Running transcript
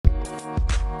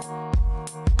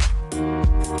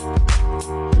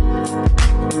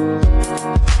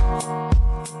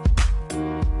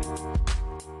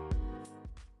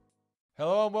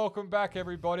back,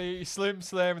 everybody. Slim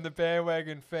Slam and the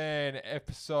Bandwagon Fan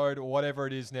episode, or whatever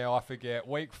it is now, I forget.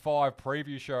 Week 5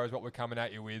 preview show is what we're coming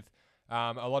at you with.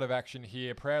 A lot of action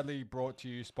here. Proudly brought to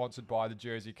you, sponsored by the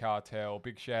Jersey Cartel.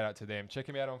 Big shout out to them. Check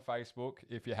them out on Facebook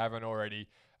if you haven't already.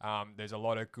 There's a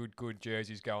lot of good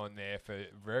jerseys going there for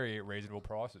very reasonable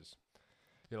prices.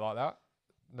 You like that?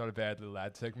 Not a bad little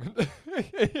ad segment.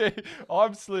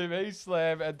 I'm Slim, he's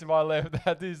Slam, and to my left,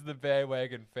 that is the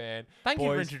Bandwagon Fan. Thank you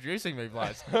for introducing me,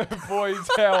 Blaze. Boys,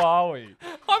 how are we?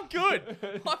 I'm good.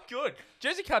 I'm good.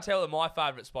 Jersey Cartel are my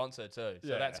favourite sponsor too,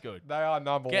 so that's good. They are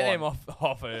number Get one. them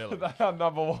off early. They are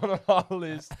number one on our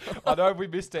list. I know we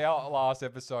missed out last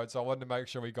episode, so I wanted to make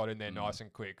sure we got in there nice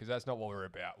and quick, because that's not what we're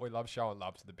about. We love showing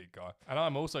love to the big guy. And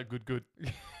I'm also good.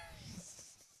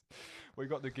 We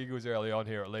got the giggles early on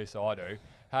here, at least I do.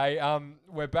 Hey,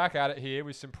 we're back at it here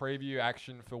with some preview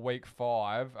action for week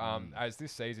 5. As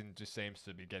this season just seems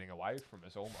to be getting away from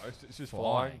us almost. It's just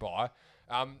flying by.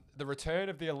 The return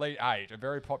of the Elite 8, a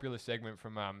very popular segment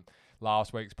from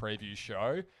last week's preview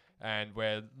show. And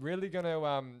we're really going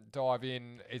to dive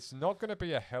in. It's not going to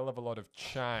be a hell of a lot of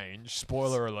change.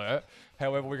 Spoiler alert.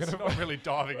 However, we're going to not really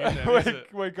diving in there, is it?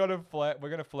 We're going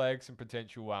to flag some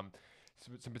potential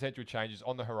some potential changes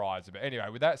on the horizon. But anyway,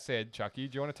 with that said, Chucky,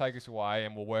 do you want to take us away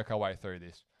and we'll work our way through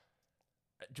this?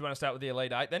 Do you want to start with the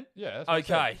Elite 8 then? Yeah. That's what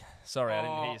Okay. Sorry, I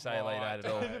didn't hear you say Elite 8 at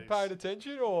all. I said. Paying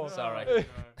attention or? Sorry.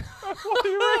 What do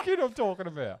you reckon I'm talking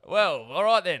about? Well, all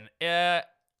right then.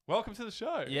 Welcome to the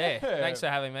show. Yeah, thanks for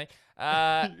having me.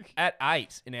 At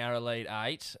 8 in our Elite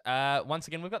 8, once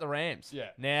again, we've got the Rams. Yeah.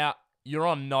 Now, you're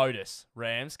on notice,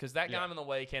 Rams, because that game on the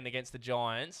weekend against the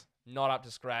Giants, not up to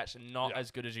scratch and not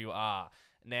as good as you are.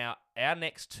 Now, our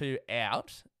next two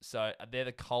out, so they're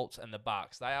the Colts and the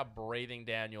Bucks. They are breathing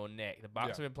down your neck. The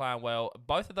Bucks have been playing well.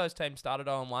 Both of those teams started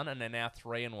 0-1 and they're now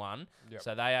 3-1. Yep.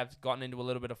 So they have gotten into a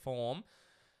little bit of form.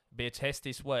 Be a test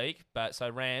this week. But so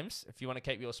Rams, if you want to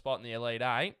keep your spot in the Elite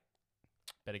 8,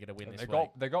 better get a win this week.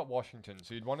 They got Washington,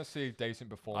 so you'd want to see a decent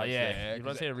performance there. You'd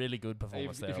want to see a really good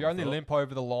performance there. If you only limp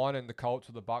over the line and the Colts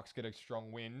or the Bucks get a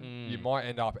strong win, you might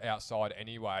end up outside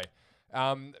anyway.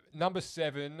 Number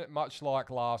 7, much like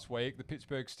last week, the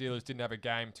Pittsburgh Steelers didn't have a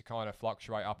game to kind of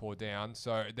fluctuate up or down,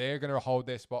 so they're going to hold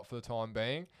their spot for the time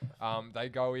being. They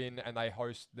go in and they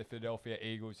host the Philadelphia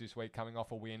Eagles this week, coming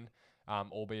off a win,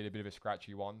 albeit a bit of a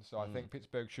scratchy one. So I think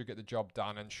Pittsburgh should get the job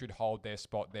done and should hold their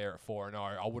spot there at 4-0.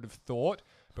 I would have thought,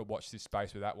 but watch this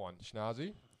space with that one.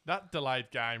 Schnazzy? That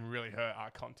delayed game really hurt our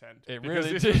content. It because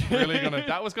really this did. was really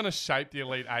that was gonna shape the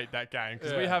Elite 8 that game,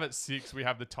 because we have at 6, we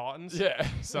have the Titans. Yeah.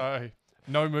 So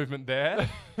no movement there.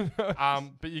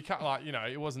 But you can't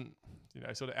it wasn't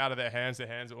sort of out of their hands. Their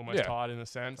hands are almost tied in a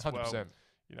sense. 100%.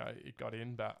 Well, it got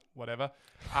in, but whatever.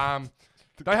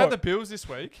 They had the Bills this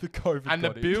week. The COVID And the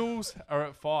got in. Bills are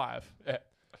at 5. Yeah.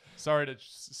 Sorry to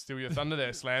steal your thunder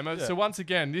there, Slammer. Yeah. So once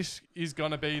again, this is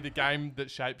going to be the game that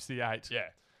shapes the 8. Yeah,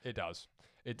 it does.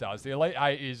 It does. The Elite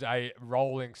 8 is a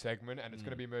rolling segment, and it's going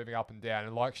to be moving up and down.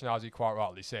 And like Schnazzy quite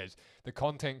rightly says, the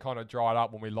content kind of dried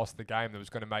up when we lost the game that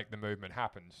was going to make the movement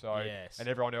happen. So, and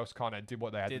everyone else kind of did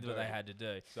what they had to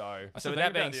do. So with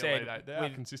that being said, they're a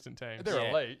consistent team. They're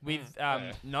elite. With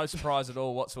no surprise at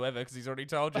all whatsoever, because he's already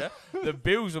told you, the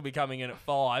Bills will be coming in at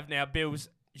 5. Now, Bills,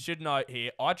 you should note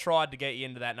here, I tried to get you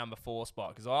into that number 4 spot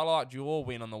because I liked your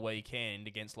win on the weekend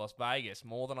against Las Vegas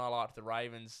more than I liked the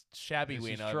Ravens' shabby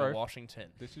win over Washington.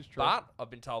 This is true. But I've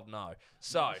been told no.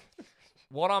 So,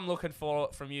 what I'm looking for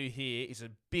from you here is a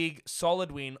big,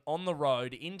 solid win on the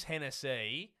road in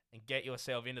Tennessee and get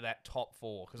yourself into that top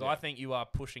 4 because I think you are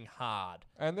pushing hard.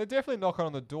 And they're definitely knocking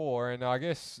on the door. And I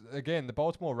guess, again, the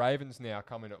Baltimore Ravens now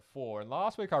come in at 4. And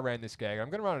last week I ran this gag. I'm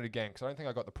going to run it again because I don't think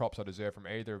I got the props I deserve from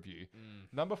either of you.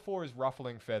 Number 4 is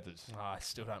Ruffling Feathers. Oh, I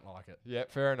still don't like it. Yeah,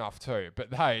 fair enough too.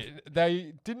 But hey,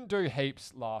 they didn't do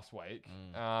heaps last week.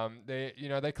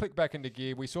 They clicked back into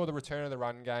gear. We saw the return of the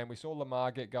run game. We saw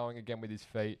Lamar get going again with his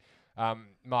feet.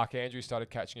 Mark Andrews started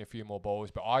catching a few more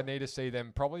balls, but I need to see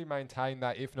them probably maintain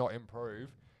that, if not improve.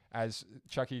 As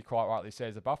Chucky quite rightly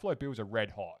says, the Buffalo Bills are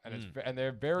red hot, and they're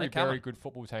a very good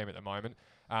football team at the moment.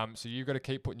 So you've got to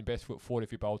keep putting your best foot forward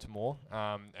if you're Baltimore,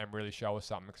 and really show us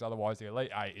something, because otherwise the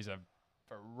Elite 8 is a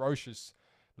ferocious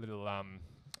little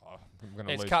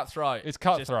It's cutthroat. It's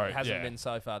cutthroat. It hasn't been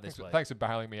so far this week. Thanks for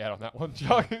bailing me out on that one,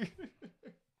 Chucky.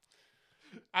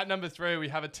 At number 3, we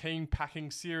have a team packing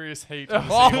serious heat on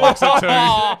the Seahawks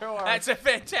at 2. That's a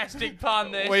fantastic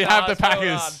pun there. We have the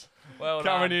Packers well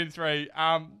coming in 3.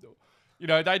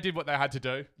 They did what they had to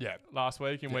do Yeah. last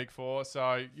week in week 4.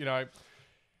 So,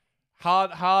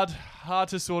 hard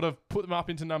to sort of put them up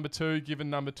into number 2, given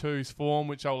number 2's form,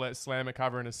 which I'll let Slammer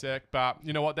cover in a sec. But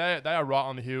you know what? They are right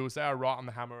on the heels. They are right on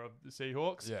the hammer of the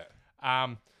Seahawks. Yeah.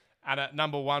 And at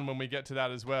number 1, when we get to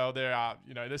that as well,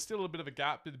 there's still a bit of a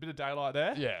gap, a bit of daylight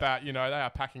there. Yeah. But they are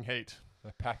packing heat.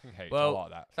 They're packing heat. Well, I like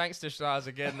that. thanks to Schnars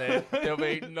again there. There'll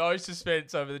be no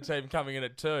suspense over the team coming in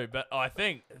at 2. But I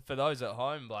think for those at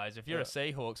home, Blaze, if you're a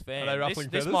Seahawks fan, Are they ruffling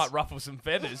this feathers? might ruffle some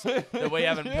feathers that we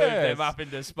haven't moved Yes. them up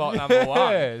into spot number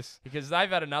 1. Yes. Because they've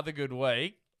had another good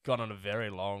week, gone on a very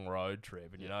long road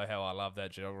trip. And you know how I love that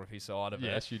geography side of it.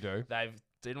 Yes, you do. They've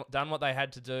done what they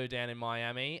had to do down in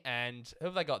Miami. And who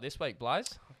have they got this week,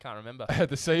 Blaze? I can't remember. The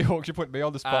Seahawks, you put me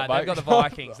on the spot, mate. They've got the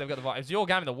Vikings. It's your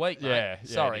game of the week, mate. Yeah,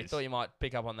 Sorry, it is. thought you might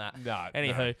pick up on that. No.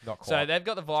 Anywho, not quite. so they've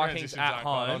got the Vikings Transitions at aren't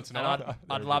quite on home, and tonight.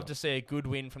 I'd love to see a good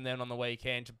win from them on the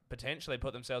weekend to potentially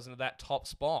put themselves into that top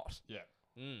spot. Yeah.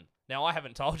 Now, I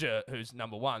haven't told you who's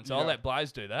number 1, so I'll Yeah. let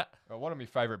Blaze do that. One of my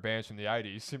favourite bands from the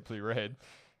 80s, Simply Red,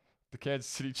 the Kansas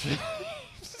City Chiefs.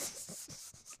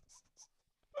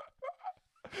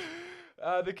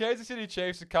 The Kansas City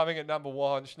Chiefs are coming at number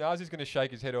 1. Schnazzy's going to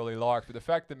shake his head all he likes, but the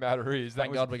fact of the matter is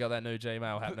Thank God we got that new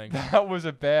Gmail happening. that was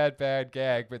a bad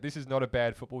gag, but this is not a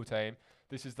bad football team.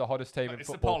 This is the hottest team in It's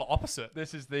the football. polar opposite.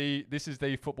 This is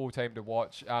the football team to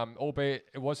watch. Albeit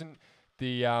it wasn't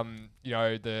the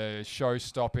the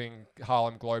show-stopping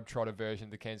Harlem Globetrotter version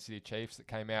of the Kansas City Chiefs that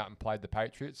came out and played the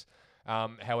Patriots.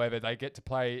 However, they get to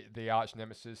play the arch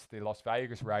nemesis, the Las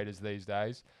Vegas Raiders these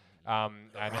days. And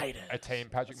Raiders. a team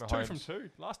Patrick It's Mahomes. 2 from 2.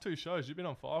 Last 2 shows, you've been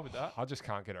on fire with that. I just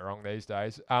can't get it wrong these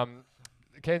days.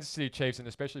 The Kansas City Chiefs, and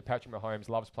especially Patrick Mahomes,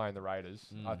 loves playing the Raiders.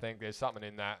 I think there's something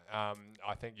in that.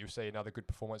 I think you'll see another good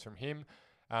performance from him.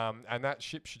 And that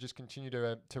ship should just continue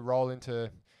to roll into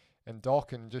and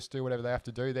dock and just do whatever they have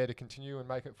to do there to continue and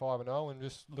make it 5-0 and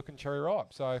just looking cherry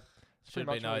ripe. So that's Should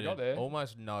pretty be much what we got noted, there.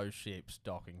 almost no ships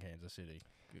dock in Kansas City.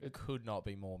 It could not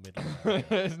be more middle.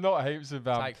 There's not heaps of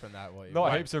Take from that what you not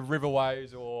want. heaps of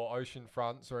riverways or ocean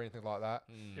fronts or anything like that.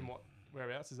 In what?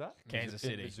 Whereabouts is that? Kansas In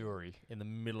City. Missouri. In the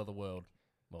middle of the world.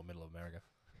 Well, middle of America.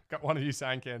 Got one of you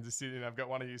saying Kansas City, and I've got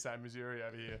one of you saying Missouri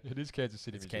over here. It is Kansas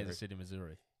City, It's Missouri. Kansas City,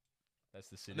 Missouri. That's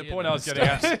the city. The and point then I was the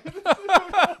getting state.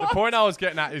 at, the point I was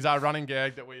getting at is our running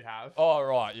gag that we have, Oh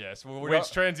right, yes. Well,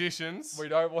 which transitions. we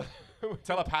don't want.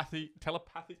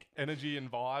 Telepathic energy and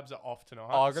vibes are off tonight.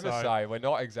 I'm gonna so- say we're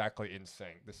not exactly in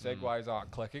sync. The segues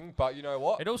aren't clicking, but you know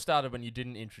what? It all started when you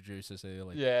didn't introduce us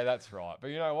early. Yeah, that's right. But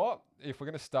you know what? If we're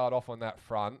gonna start off on that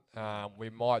front, we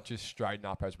might just straighten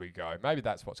up as we go. Maybe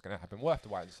that's what's gonna happen. We'll have to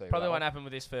wait and see. Probably with won't that happen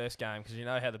with this first game because you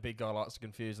know how the big guy likes to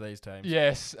confuse these teams. one.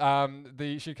 Yes,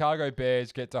 the Chicago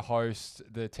Bears get to host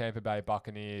the Tampa Bay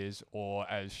Buccaneers, or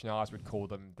as Schnars would call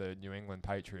them, the New England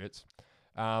Patriots.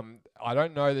 I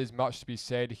don't know. There's much to be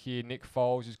said here. Nick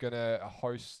Foles is going to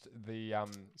host the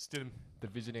Stidham.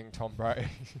 visiting Tom Brady.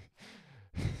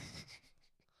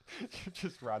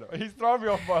 Just ran it. He's thrown me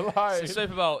off my lane. It's a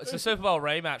Super Bowl. It's a Super Bowl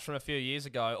rematch from a few years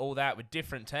ago. All that with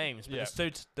different teams, but Yeah.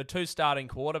 the two starting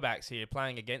quarterbacks here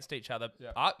playing against each other,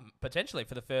 Yeah. potentially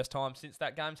for the first time since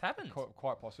that game's happened.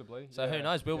 Quite possibly. So yeah. who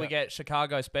knows? Will we Yeah. get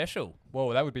Chicago special? Well,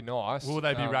 that would be nice. Will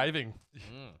they be raving?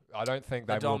 I don't think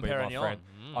The they will Dom be, my Perignon. friend.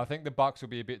 I think the Bucks will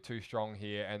be a bit too strong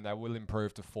here, and they will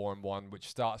improve to 4-1, which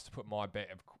starts to put my bet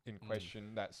in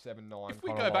question. That 7-9. If we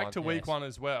kinda go back line. to week Yes. 1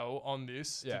 as well on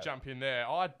this, Yeah. to jump in there,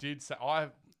 I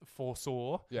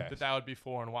foresaw Yes. that they would be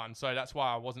 4-1. So that's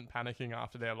why I wasn't panicking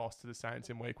after their loss to the Saints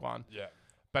in week 1. Yeah.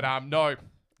 But no,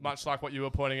 much like what you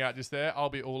were pointing out just there, I'll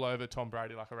be all over Tom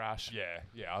Brady like a rash. Yeah,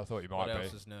 I thought you What might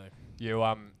else be. is new?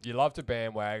 You love to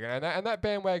bandwagon, and that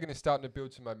bandwagon is starting to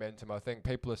build some momentum. I think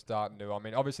people are starting to. I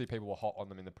mean, obviously people were hot on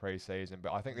them in the preseason,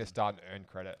 but I think they're starting to earn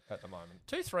credit at the moment.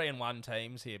 2 3-1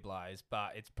 teams here, Blaze,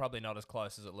 but it's probably not as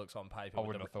close as it looks on paper I with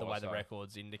wouldn't have the thought way the so.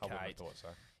 records I wouldn't have indicate. thought so.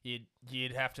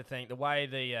 You'd have to think the way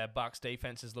the Bucks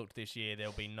defense has looked this year,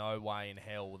 there'll be no way in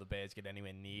hell will the Bears get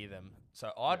anywhere near them.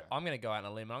 So I'm going to go out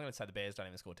on a limb and I'm going to say the Bears don't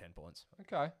even score 10 points.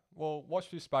 Okay, well,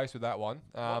 watch this space with that one.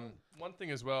 One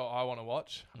thing as well I want to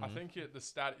watch, I think the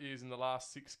stat is in the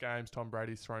last 6 games, Tom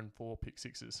Brady's thrown 4 pick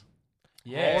sixes.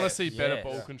 I want to see better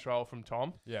ball control from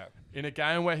Tom. Yeah, In a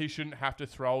game where he shouldn't have to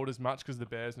throw it as much because the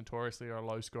Bears notoriously are a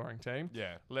low-scoring team.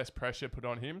 yeah. Less pressure put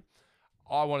on him.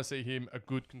 I want to see him a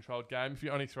good controlled game. If he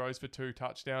only throws for 2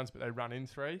 touchdowns but they run in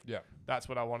 3, Yeah. that's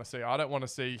what I want to see. I don't want to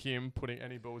see him putting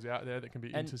any balls out there that can be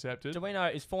And intercepted. Do we know,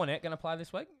 is Fournette going to play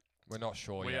this week? We're not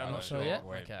sure We yet. are I not don't sure think. yet?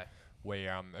 We're, Okay.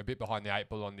 we're a bit behind the 8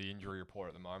 ball on the injury report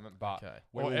at the moment, but Okay.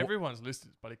 we Well, will- everyone's list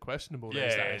is bloody questionable yeah,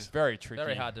 these it's days. very tricky.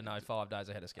 Very hard to know 5 days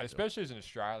ahead of schedule. Especially as an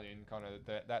Australian, kind of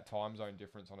that time zone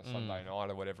difference on a Sunday night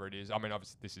or whatever it is. I mean,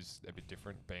 obviously this is a bit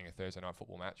different, being a Thursday night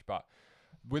football match, but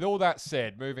with all that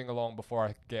said, moving along before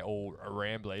I get all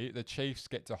rambly, the Chiefs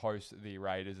get to host the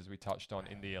Raiders, as we touched on,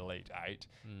 in the Elite Eight.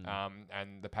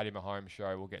 And the Paddy Mahomes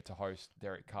show will get to host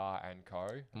Derek Carr and co.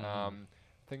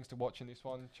 Things to watch in this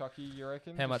one, Chucky, you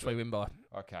reckon? How much we win by?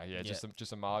 Okay, yeah,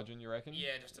 just a margin, you reckon?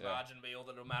 Yeah, just a margin be all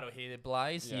that'll matter here,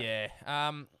 Blaze. Yeah.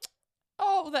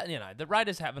 The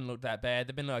Raiders haven't looked that bad.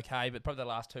 They've been okay, but probably the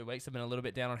last 2 weeks they've been a little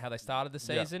bit down on how they started the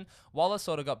season. Wallace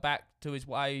sort of got back to his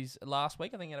ways last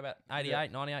week. I think he had about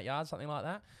 88, 98 yards, something like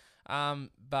that.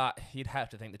 But you'd have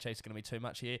to think the Chiefs are going to be too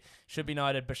much here. Should be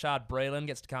noted, Bashard Breeland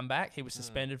gets to come back. He was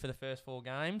suspended for the first 4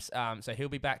 games. So he'll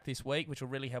be back this week, which will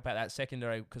really help out that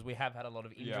secondary because we have had a lot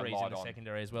of injuries in the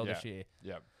secondary as well this year.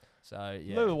 Yep. So,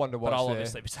 yeah. Little one to watch. But I'll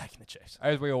obviously be taking the Chiefs.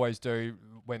 As we always do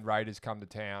when Raiders come to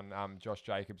town, Josh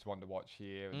Jacobs one to watch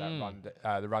here.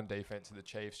 That the run defense of the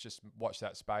Chiefs. Just watch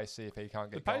that space, see if he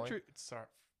can't get going.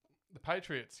 The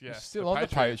Patriots, yes. Still on the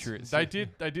Patriots. They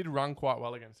did run quite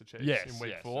well against the Chiefs in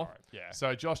week 4.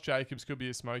 So Josh Jacobs could be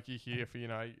a smoky here for,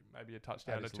 maybe a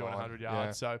touchdown or 200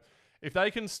 yards. So if they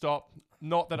can stop,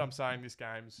 not that I'm saying this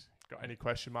game's got any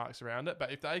question marks around it,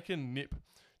 but if they can nip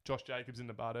Josh Jacobs in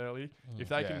the bud early, if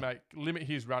they can limit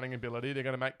his running ability, they're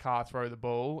going to make Carr throw the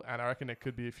ball, and I reckon there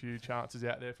could be a few chances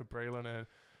out there for Breeland and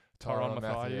Tyrann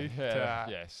Mathieu.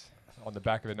 Yes, on the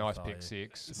back of a nice pick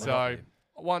 6. So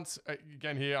once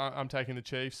again here, I'm taking the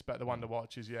Chiefs, but the one to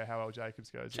watch is how well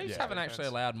Jacobs goes. Chiefs haven't actually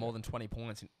allowed more than 20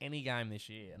 points in any game this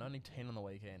year, and only 10 on the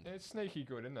weekend. It's sneaky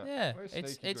good, isn't it? Yeah,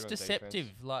 it's deceptive.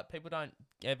 Defense. Like people don't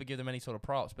ever give them any sort of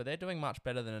props, but they're doing much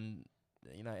better than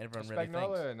everyone really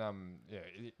thinks. And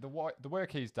the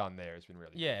work he's done there has been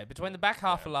really good. Between the back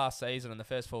half of last season and the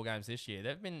first 4 games this year,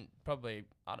 they've been probably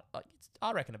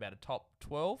I reckon about a top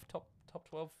 12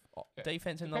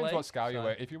 defense in the league. Depends what scale you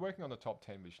work. If you're working on the top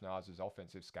 10 with Schnaz's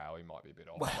offensive scale, he might be a bit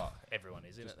off. Well, everyone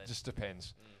is, isn't it? Just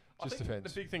depends.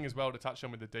 The big thing as well to touch on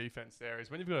with the defense there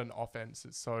is when you've got an offense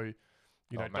that's so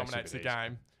dominates the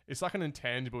game. It's like an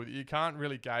intangible. You can't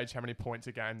really gauge how many points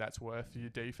a game that's worth for your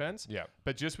defense. Yeah.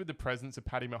 But just with the presence of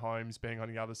Paddy Mahomes being on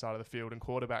the other side of the field and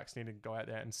quarterbacks needing to go out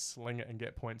there and sling it and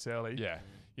get points early. Yeah.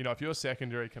 If your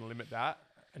secondary can limit that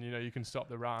and you can stop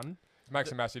the run. It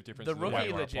makes a massive difference. The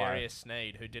rookie L'Jarius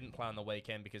Sneed, who didn't play on the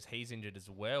weekend because he's injured as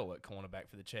well at cornerback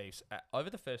for the Chiefs, over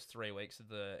the first 3 weeks of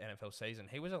the NFL season,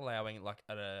 he was allowing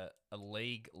at a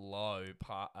league low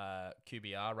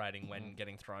QBR rating when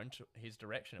getting thrown to his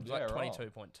direction. It was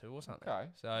 22.2 or something. Okay.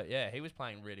 So he was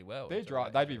playing really well. They'd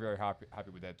be very happy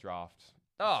with their draft.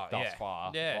 Thus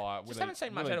far. Yeah. Just haven't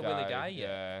seen much out of Willie Gay yet.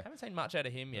 Yeah. Haven't seen much out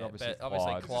of him yet. But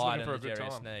obviously Clyde and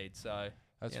L'Jarius Sneed. So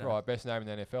that's right. Best name in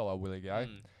the NFL, Willie Gay.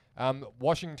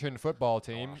 Washington football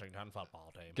team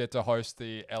get to host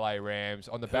the LA Rams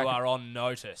on the back. Who are on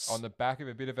notice. On the back of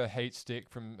a bit of a heat stick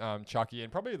from Chucky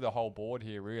and probably the whole board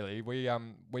here, really. We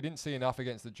didn't see enough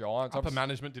against the Giants. Upper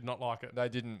management did not like it. They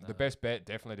didn't. No. The best bet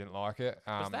definitely didn't like it.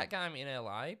 Was that game in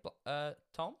LA,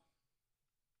 Tom?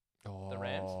 The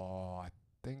Rams? Oh, I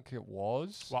think it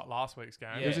was. What, last week's game?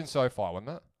 Yeah. It was in SoFi, wasn't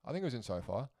it? I think it was in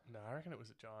SoFi. No, I reckon it was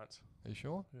at Giants. Are you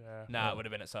sure? Yeah. No, it would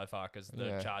have been at SoFi because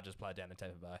the Chargers played down in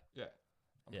Tampa Bay. Yeah.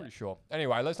 I'm pretty sure.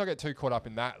 Anyway, let's not get too caught up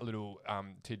in that little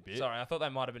tidbit. Sorry, I thought they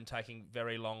might have been taking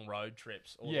very long road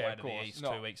trips all the way to the east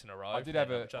 2 weeks in a row. I did have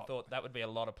which I thought that would be a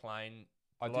lot of plane.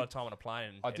 A lot of time on a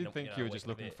plane. I did think you were just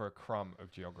looking for a crumb of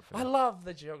geography. I love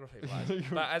the geography,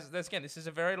 but this is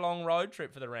a very long road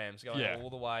trip for the Rams, going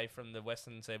all the way from the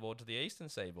western seaboard to the eastern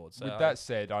seaboard. So with that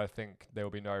said, I think there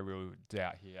will be no real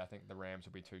doubt here. I think the Rams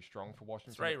will be too strong for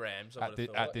Washington. 3 Rams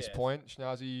at this point.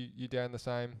 Schnazzy, you down the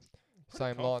same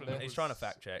line there? He's trying to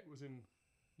fact check. It was in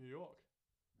New York.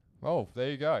 Oh, there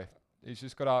you go. He's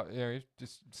just got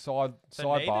just sidebar.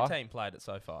 So neither team played it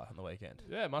so far on the weekend.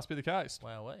 Yeah, it must be the case.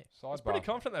 Wow, I was pretty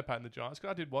confident they played the Giants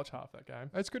because I did watch half that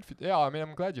game. It's good.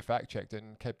 I'm glad you fact checked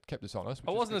and kept us honest. I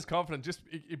wasn't as confident. Just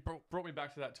it brought me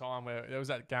back to that time where there was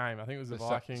that game. I think it was the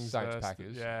Vikings, Saints,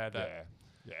 Packers. Yeah.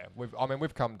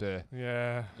 We've come to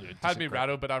had me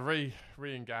rattled, but I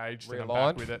re-engaged and I'm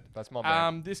back with it. That's my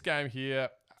man. This game here,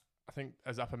 I think,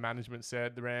 as upper management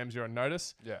said, the Rams are on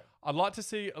notice. Yeah. I'd like to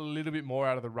see a little bit more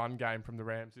out of the run game from the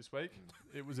Rams this week.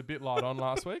 It was a bit light on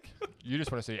last week. You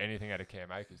just want to see anything out of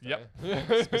Cam Akers, don't you?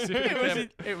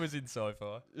 It was in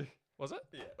SoFi. Was it?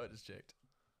 Yeah, I just checked.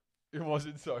 It was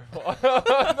in SoFi.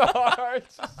 No.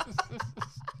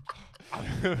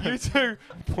 You two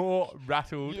poor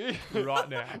rattled right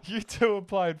now. You two are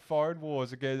playing phone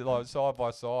wars again, like side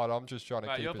by side. I'm just trying to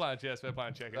Mate, keep you're playing chess, we're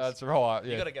playing checkers. That's right.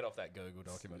 Yeah. You got to get off that Google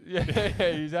document. yeah,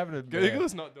 he's having a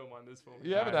Google's not doing wonders for me.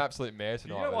 You have an absolute mare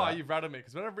tonight. You know why you've rattled me?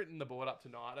 Because when I've written the board up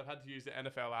tonight, I've had to use the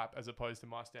NFL app as opposed to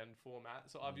my standard format.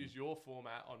 So I've used your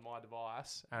format on my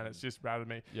device, and it's just rattled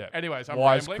me. Yeah. Anyways, I'm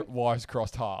wise rambling. Wise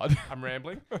crossed hard. I'm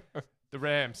rambling. The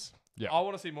Rams. Yeah. I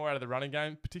want to see more out of the running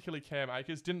game, particularly Cam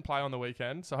Akers. Didn't play on the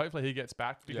weekend, so hopefully he gets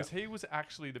back because he was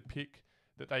actually the pick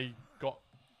that they got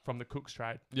from the Cooks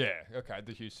trade. Yeah, okay,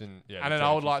 the Houston. Yeah, and then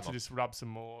I would like to just rub some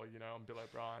more, on Bill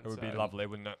O'Brien. It would be lovely,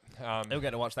 wouldn't it? He'll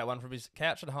get to watch that one from his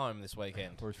couch at home this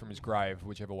weekend. Or from his grave,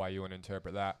 whichever way you want to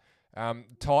interpret that.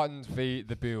 Titans v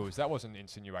the Bills. That wasn't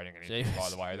insinuating anything, by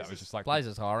the way. That was just like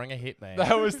Blazers hiring a hitman.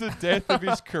 That was the death of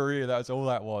his career. That's all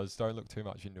that was. Don't look too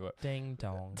much into it. Ding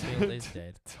dong, Bill is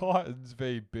dead. Titans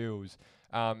v Bills.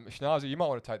 Schnauzer, you might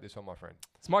want to take this one, my friend.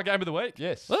 It's my game of the week.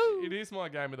 Yes, it is my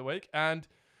game of the week, and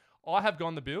I have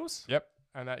gone the Bills. Yep,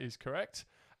 and that is correct.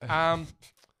 My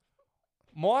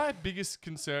biggest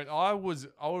concern, I was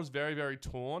very, very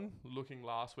torn looking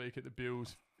last week at the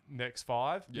Bills' next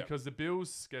five because the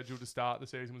Bills' schedule to start the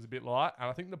season was a bit light, and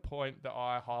I think the point that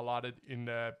I highlighted in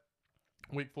the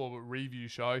Week 4 review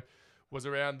show was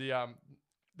around the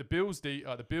Bills'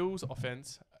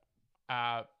 offense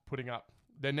putting up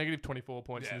their negative 24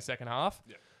 points in the second half.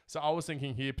 Yeah. So I was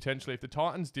thinking here potentially if the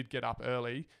Titans did get up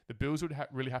early, the Bills would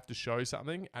really have to show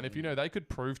something, and if they could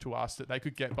prove to us that they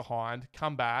could get behind,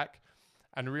 come back,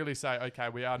 and really say, okay,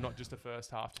 we are not just a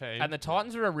first half team. And the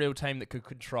Titans are a real team that could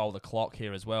control the clock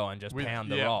here as well and just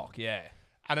pound the rock. Yeah.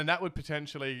 And then that would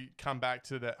potentially come back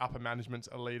to the upper management's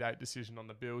Elite 8 decision on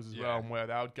the Bills as well and where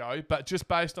they would go. But just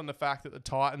based on the fact that the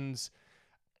Titans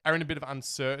are in a bit of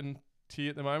uncertainty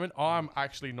at the moment, I'm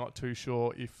actually not too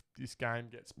sure if this game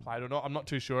gets played or not. I'm not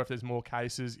too sure if there's more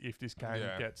cases if this game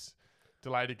gets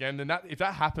delayed again. Then if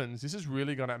that happens, this is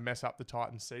really going to mess up the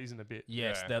Titans' season a bit.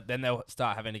 Yes, then they'll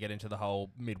start having to get into the whole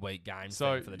midweek game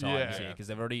thing for the Titans here because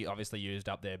they've already obviously used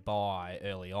up their bye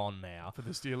early on now. For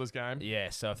the Steelers game? Yeah,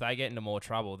 so if they get into more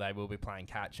trouble, they will be playing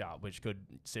catch-up, which could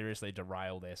seriously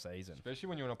derail their season. Especially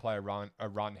when you want to play a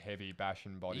run-heavy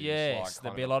bashing body. Yes,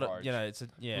 there'll be a lot of, it's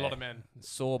a lot of men.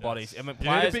 Sore bodies. I mean,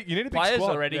 you need a big players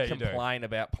squad. already complain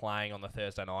about playing on the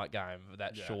Thursday night game,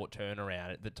 that short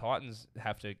turnaround. The Titans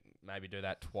have to maybe do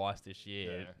that twice this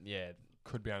year. Yeah.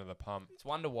 Could be under the pump. It's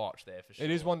one to watch there for sure. It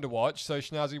is one to watch. So,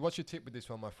 Schnauzy, what's your tip with this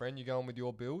one, my friend? You going with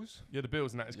your Bills? Yeah, the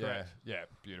Bills, and that is correct. Yeah,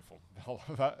 beautiful.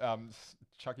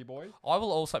 Chucky boy? I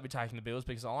will also be taking the Bills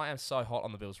because I am so hot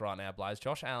on the Bills right now, Blaze.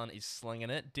 Josh Allen is slinging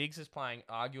it. Diggs is playing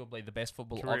arguably the best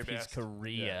football of his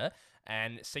career. Yeah.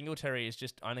 And Singletary is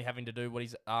just only having to do what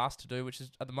he's asked to do, which is,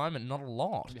 at the moment, not a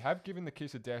lot. You have given the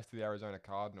kiss of death to the Arizona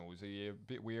Cardinals. Are you a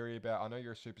bit weary about... I know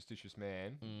you're a superstitious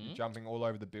man. You're jumping all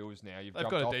over the Bills now. They've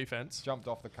got a defense. Jumped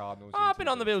off the Cardinals. I've been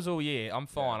on the Bills all year. I'm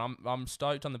fine. Yeah. I'm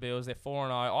stoked on the Bills. They're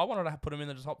 4-0. I wanted to put them in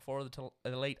the top 4 of the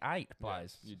Elite 8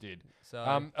 players. Yeah, you did.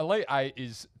 So Elite 8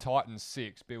 is Titans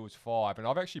 6, Bills 5. And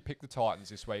I've actually picked the Titans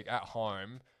this week at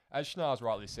home. As Schnars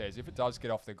rightly says, if it does get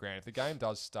off the ground, if the game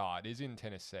does start, it is in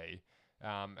Tennessee.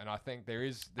 And I think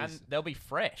and they'll be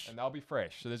fresh. And they'll be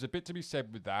fresh. So there's a bit to be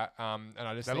said with that. And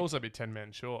I just they'll also be 10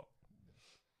 men short.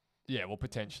 Yeah, well,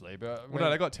 potentially. But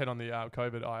no, they got 10 on the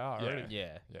COVID IR already.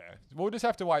 Yeah. We'll just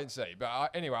have to wait and see.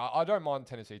 But anyway, I don't mind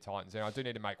Tennessee Titans. And I do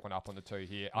need to make one up on the 2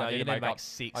 here. No, I need to make up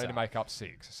 6. I need to make up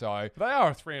 6. So they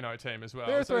are a 3-0 team as well.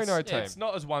 They're a 3-0 team. It's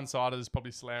not as one-sided as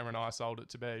probably Slammer and I sold it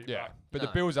to be. Yeah, but the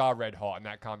Bills are red hot, and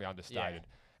that can't be understated.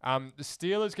 The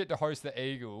Steelers get to host the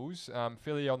Eagles.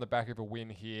 Philly on the back of a win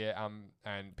here,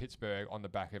 and Pittsburgh on the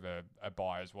back of a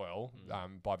bye as well,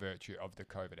 by virtue of the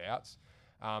COVID outs.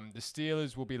 The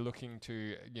Steelers will be looking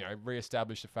to,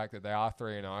 re-establish the fact that they are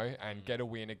 3-0 and get a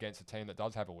win against a team that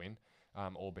does have a win,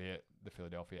 albeit the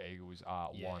Philadelphia Eagles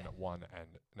are 1-2-1.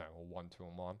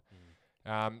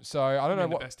 So I don't know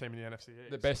what the best team in the NFC East.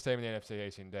 The best team in the NFC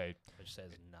East, indeed. Which says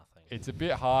nothing. It's a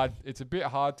bit hard. It's a bit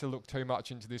hard to look too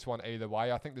much into this one either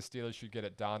way. I think the Steelers should get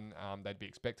it done. They'd be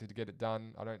expected to get it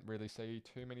done. I don't really see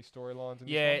too many storylines in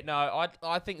this one. No,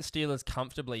 I think the Steelers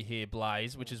comfortably here,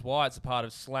 Blaze, which is why it's a part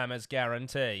of Slammer's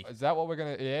guarantee. Is that what we're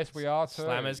gonna? Yes, we are too.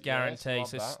 Slammer's guarantee.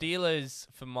 Yes, so Steelers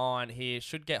for mine here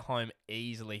should get home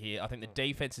easily here. I think the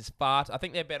defense is I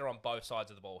think they're better on both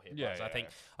sides of the ball here.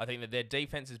 I think that their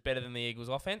defense is better than the Eagles'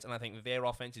 offense, and I think that their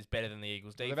offense is better than the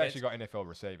Eagles' defense. They've actually got NFL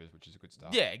receivers, which is a good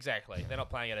start. Yeah, exactly. They're not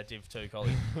playing at a Div 2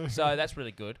 college. So that's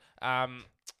really good. So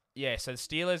the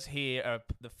Steelers here are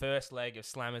the first leg of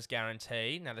Slammer's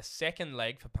guarantee. Now, the second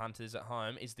leg for punters at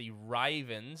home is the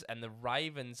Ravens, and the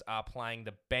Ravens are playing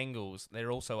the Bengals.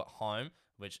 They're also at home.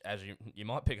 which as you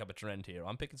might pick up a trend here.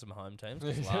 I'm picking some home teams.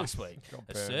 'Cause last week,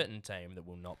 a certain team that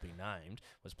will not be named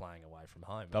was playing away from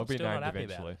home. They'll be named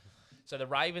eventually. So the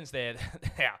Ravens, they're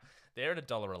at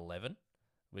 $1.11.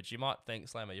 Which you might think,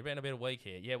 Slammer, you're being a bit weak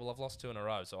here. Yeah, well, I've lost 2 in a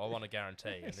row, so I want a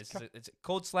guarantee. And it's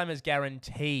called Slammer's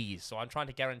Guarantees. So I'm trying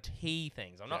to guarantee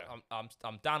things.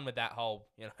 I'm done with that whole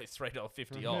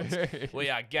 $3.50 odds. We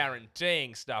are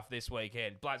guaranteeing stuff this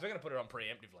weekend. Blaze, we're going to put it on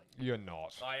preemptively. You're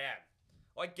not. I am.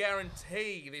 I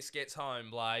guarantee this gets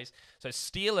home, Blaze. So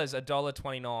Steelers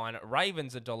 $1.29,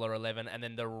 Ravens $1.11, and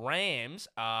then the Rams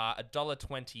are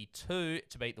 $1.22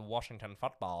 to beat the Washington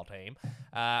football team,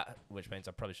 which means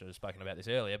I probably should have spoken about this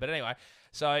earlier. But anyway,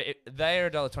 so they're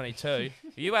 $1.22.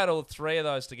 You add all 3 of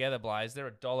those together, Blaze,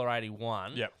 they're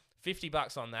 $1.81. Yep.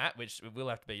 $50 on that, which will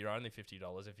have to be your only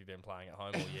 $50 if you've been playing at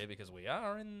home all year, because we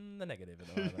are in the negative at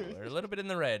the moment. We're a little bit in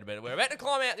the red, but we're about to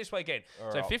climb out this weekend.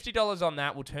 All so $50 on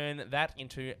that will turn that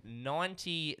into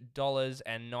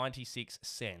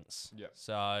 $90.96. Yep.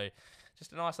 So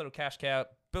just a nice little cash cow.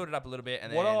 Build it up a little bit,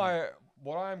 and what I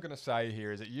am going to say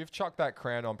here is that you've chucked that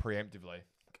crown on preemptively.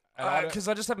 Because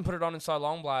I just haven't put it on in so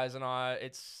long, Blaze, and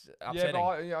it's upsetting.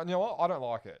 Yeah, but you know what? I don't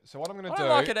like it. So what I'm going to do... I don't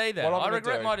like it either. I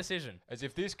regret my decision. Is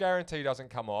if this guarantee doesn't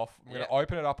come off, I'm going to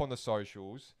open it up on the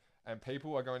socials, and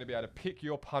people are going to be able to pick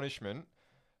your punishment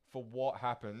for what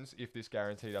happens if this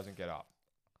guarantee doesn't get up.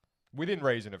 Within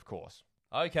reason, of course.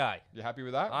 Okay. You happy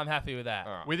with that? I'm happy with that.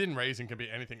 Right. Within reason can be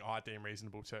anything I deem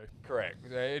reasonable too. Correct.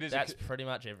 It is. That's pretty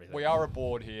much everything. We are a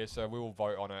board here, so we will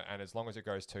vote on it, and as long as it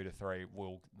goes 2 to 3,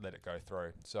 we'll let it go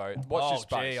through. So watch this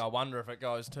space. Gee, I wonder if it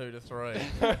goes 2 to 3.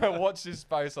 Watch this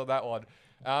space on that one.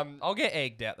 I'll get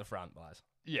egged out the front, Blaze.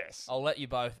 Yes. I'll let you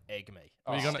both egg me.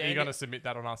 Are you gonna submit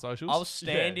that on our socials? I'll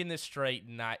stand in the street,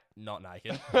 not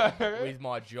naked, with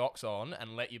my jocks on,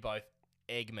 and let you both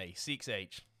egg me. 6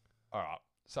 each. All right,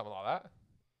 something like that.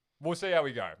 We'll see how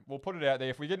we go. We'll put it out there.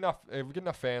 If we get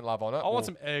enough fan love on it, I want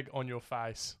some egg on your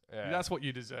face. Yeah. That's what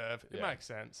you deserve. It makes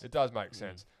sense. It does make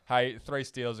sense. Hey, 3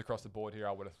 Steelers across the board here,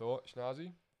 I would have thought.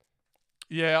 Schnazzy?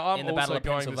 Yeah, I'm also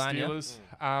going to Steelers.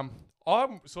 I'm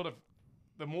sort of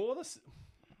the more the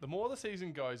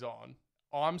season goes on,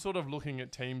 I'm sort of looking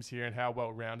at teams here and how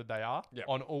well rounded they are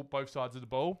on both sides of the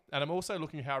ball, and I'm also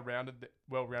looking at how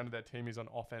well rounded their team is on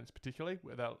offense, particularly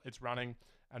whether it's running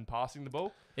and passing the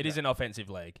ball. It is an offensive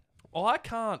league. Well, I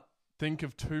can't think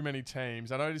of too many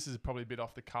teams. I know this is probably a bit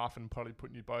off the cuff and probably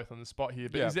putting you both on the spot here,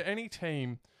 but is there any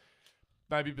team,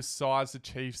 maybe besides the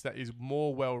Chiefs, that is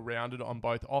more well-rounded on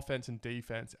both offense and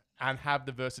defense and have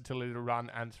the versatility to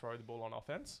run and throw the ball on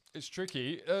offense? It's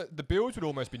tricky. The Bills would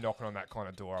almost be knocking on that kind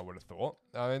of door, I would have thought.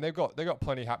 I mean, they've got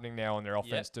plenty happening now on their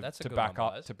offense to back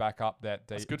up that.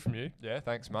 That's good from you. Yeah,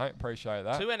 thanks, mate. Appreciate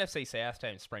that. 2 NFC South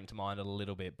teams spring to mind a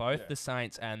little bit. Both the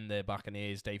Saints and the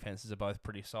Buccaneers defenses are both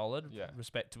pretty solid,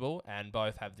 respectable, and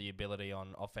both have the ability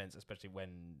on offense, especially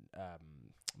when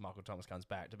Michael Thomas comes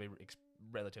back, to be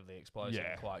relatively explosive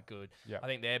and quite good. Yeah. I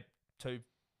think they're 2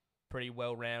 pretty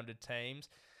well-rounded teams.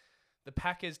 The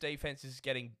Packers' defense is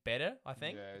getting better, I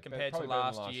think, compared to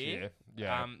last year.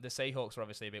 Yeah. The Seahawks are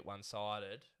obviously a bit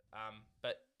one-sided,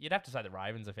 but you'd have to say the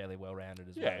Ravens are fairly well-rounded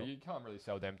as well. Yeah, you can't really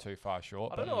sell them too far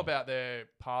short. I don't know about their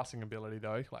passing ability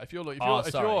though. Like if you're like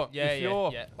across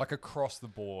the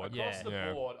board,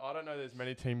 board, I don't know. There's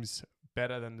many teams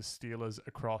better than the Steelers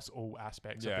across all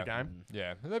aspects of the game.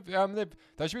 Yeah,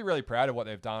 they should be really proud of what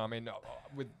they've done. I mean,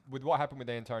 with what happened with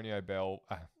Antonio Brown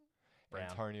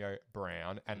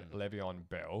and Le'Veon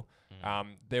Bell,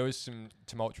 there was some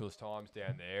tumultuous times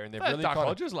down there, and they've really Duck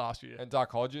Hodges last year, and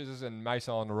Duck Hodges and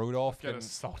Mason Rudolph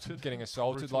getting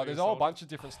assaulted. Like there's a whole bunch of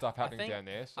different stuff happening down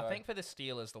there. So. I think for the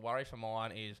Steelers, the worry for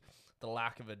mine is the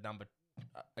lack of a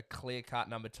clear-cut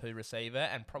number 2 receiver,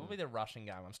 and probably the rushing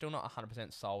game. I'm still not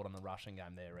 100% sold on the rushing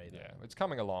game there either. Yeah, it's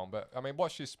coming along, but I mean,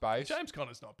 watch this space. James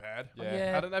Conner's not bad.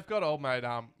 Yeah. They've got old mate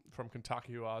from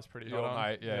Kentucky who I was pretty hot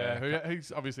on. Mate,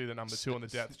 he's obviously the number 2 on the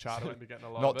depth chart. Won't be getting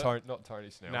a lot not Tony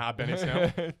Snell. Nah, Benny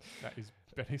Snell. That is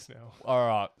Benny Snell.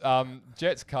 All right.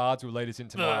 Jets cards will lead us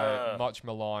into my much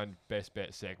maligned best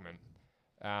bet segment.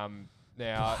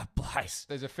 Now,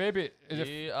 there's a fair bit.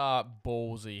 You are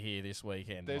ballsy here this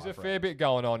weekend. There's a fair bit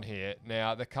going on here.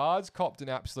 Now, the Cards copped an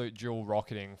absolute dual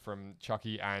rocketing from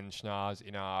Chucky and Schnaz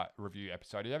in our review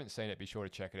episode. If you haven't seen it, be sure to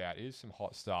check it out. It is some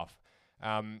hot stuff.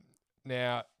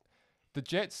 Now, the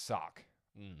Jets suck.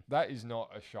 That is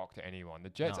not a shock to anyone. The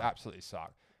Jets absolutely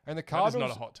suck. And the Cardinals... That is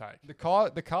not a hot take.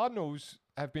 The Cardinals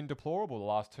have been deplorable the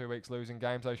last 2 weeks, losing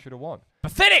games they should have won.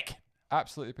 Pathetic!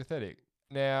 Absolutely pathetic.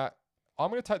 Now... I'm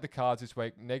going to take the Cards this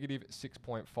week, negative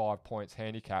 6.5 points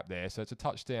handicap there. So it's a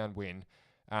touchdown win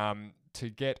to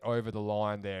get over the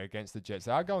line there against the Jets.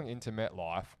 They are going into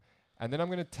MetLife. And then I'm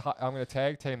going to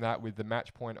tag team that with the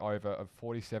match point over of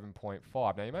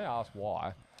 47.5. Now, you may ask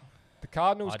why. The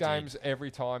Cardinals games every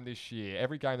time this year,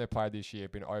 every game they played this year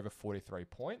have been over 43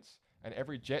 points. And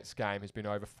every Jets game has been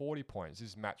over 40 points. This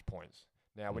is match points.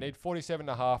 Now, we need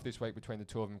 47.5 this week between the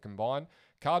two of them combined.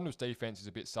 Cardinals defense is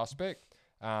a bit suspect.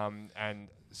 And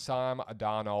Sam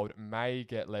Darnold may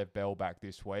get Lev Bell back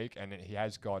this week. And he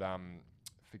has got...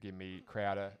 forgive me,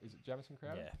 Crowder. Is it Jamison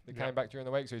Crowder? Yeah. That came back during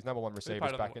the week, so his number one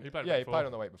receiver's back in. He played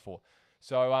on the week before.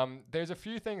 So there's a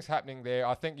few things happening there.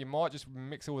 I think you might just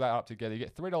mix all that up together. You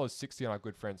get $3.60 on our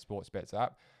good friend Sports Bets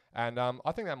app. And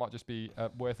I think that might just be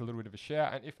worth a little bit of a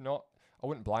shout. And if not, I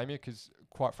wouldn't blame you because,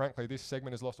 quite frankly, this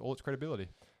segment has lost all its credibility.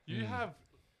 You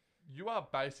are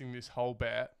basing this whole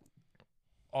bet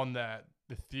on the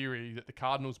theory that the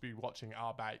Cardinals be watching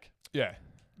our bake. Yeah.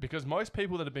 Because most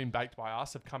people that have been baked by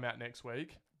us have come out next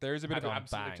week. There is a bit of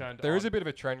there is a bit of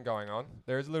a trend going on.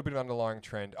 There is a little bit of underlying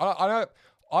trend.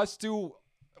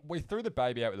 We threw the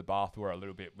baby out with the bathwater a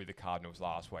little bit with the Cardinals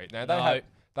last week. Now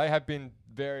they have been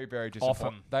very, very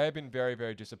disappointing. They have been very,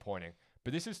 very disappointing.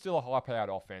 But this is still a high-powered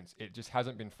offense. It just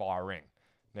hasn't been firing.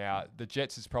 Now, the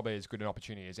Jets is probably as good an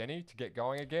opportunity as any to get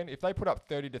going again. If they put up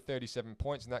 30 to 37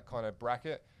 points in that kind of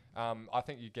bracket, I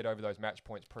think you get over those match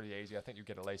points pretty easy. I think you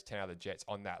get at least 10 out of the Jets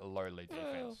on that lowly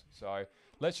defense. So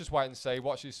let's just wait and see.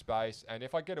 Watch this space. And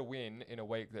if I get a win in a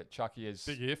week that Chucky has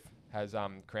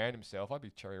crowned himself, I'd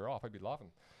be cherry ripe. I'd be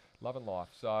loving life.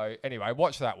 So anyway,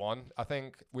 watch that one. I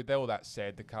think with all that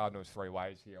said, the Cardinals 3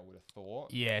 ways here, I would have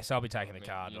thought. Yes, I'll be taking the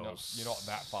Cardinals. You're not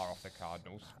that far off the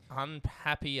Cardinals. I'm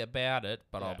happy about it,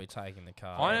 but I'll be taking the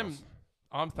Cardinals.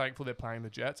 I'm thankful they're playing the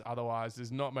Jets. Otherwise,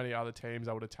 there's not many other teams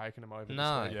I would have taken them over.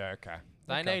 No. This week. Yeah, okay.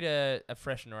 They need a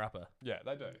freshener upper. Yeah,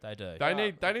 they do. They do.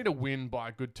 They need a win by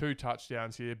a good 2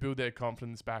 touchdowns here, build their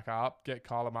confidence back up, get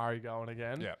Kyler Murray going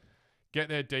again. Yeah. Get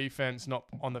their defense not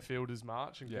on the field as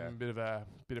much and give them a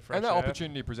bit of fresh and that air.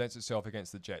 opportunity presents itself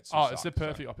against the Jets. It's a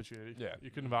perfect opportunity. Yeah. You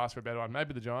couldn't have asked for a better one.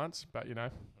 Maybe the Giants, but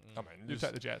I mean, you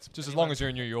take the Jets. Just as long as you're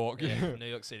in New York. Yeah, New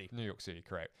York City. New York City,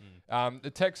 correct. The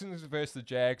Texans versus the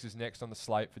Jags is next on the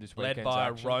slate for this weekend. Led by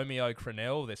Romeo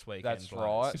Crennel this weekend. That's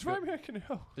right. It's Romeo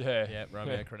Crennel. Yeah. Yeah,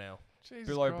 Romeo Crennel.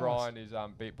 Bill O'Brien is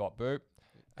beat bop boop.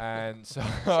 And so...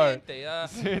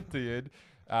 Cynthia.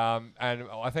 And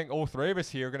I think all 3 of us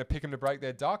here are going to pick them to break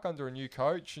their duck under a new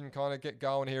coach and kind of get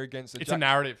going here against the It's a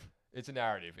narrative. It's a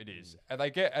narrative. It is. And they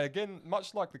get, again,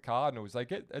 much like the Cardinals, they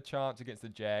get a chance against the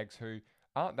Jags who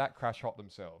aren't that crash hot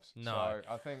themselves. No. So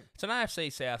I think... It's an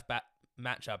AFC South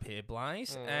matchup here,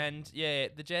 Blaze. And,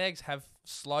 the Jags have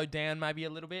slowed down maybe a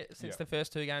little bit since the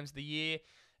first 2 games of the year.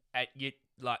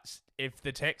 If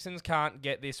the Texans can't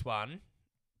get this one...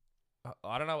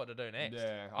 I don't know what to do next.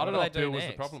 Yeah, I don't know if Bill was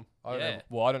the problem. I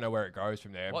don't know where it goes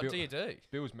from there. What do you do?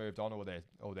 Bill's moved on all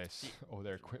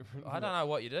their equipment. I don't know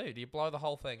what you do. Do you blow the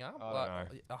whole thing up? I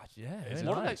don't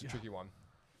know. It's a tricky one.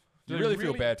 Do you really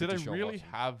feel bad? Do they really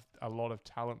have a lot of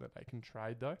talent that they can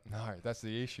trade though? No, that's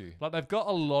the issue. Like they've got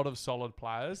a lot of solid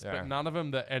players, but none of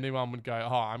them that anyone would go,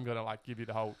 "Oh, I'm gonna give you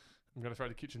the whole. I'm gonna throw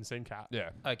the kitchen sink at."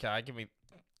 Yeah. Okay, give me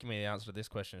the answer to this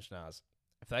question, Schnaz.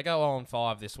 If they go on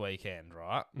 5 this weekend,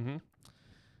 right? Mm-hmm.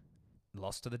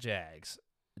 Lost to the Jags.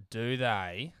 Do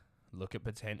they look at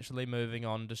potentially moving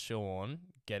on Deshaun,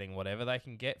 getting whatever they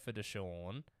can get for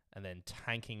Deshaun, and then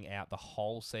tanking out the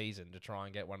whole season to try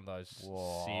and get one of those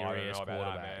serious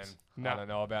quarterbacks? I don't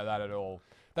know about that at all.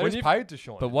 They just paid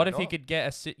Deshaun. But what if he could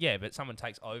get but someone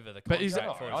takes over the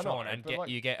contract for Deshaun and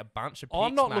you get a bunch of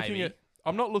picks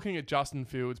I'm not looking at Justin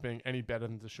Fields being any better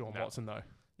than Deshaun Watson though.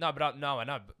 No, but I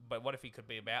know. But what if he could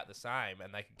be about the same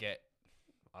and they could get,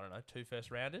 I don't know, 2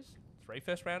 first-rounders, 3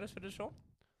 first-rounders for Deshaun?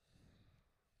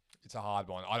 It's a hard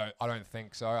one. I don't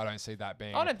think so. I don't see that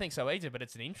being... I don't think so either, but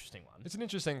it's an interesting one. It's an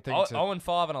interesting thing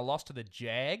 0-5 and a loss to the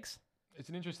Jags. It's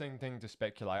an interesting thing to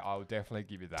speculate. I will definitely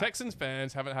give you that. Texans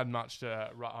fans haven't had much to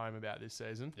write home about this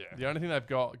season. Yeah. The only thing they've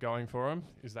got going for them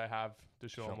is they have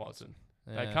Deshaun Watson.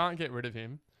 Yeah. They can't get rid of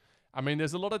him. I mean,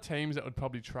 there's a lot of teams that would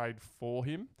probably trade for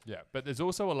him. Yeah. But there's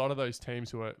also a lot of those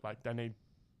teams who are they need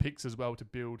picks as well to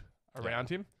build around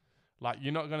him. Like,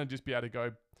 you're not going to just be able to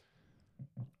go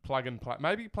plug and play.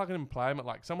 Maybe plug and play him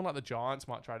at someone like the Giants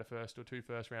might trade a 1st or 2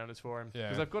 first-rounders for him.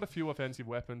 Because they've got a few offensive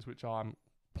weapons, which I'm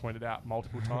pointed out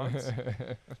multiple times.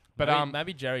 But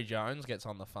maybe Jerry Jones gets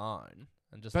on the phone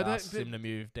and just asks him to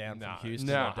move down from Houston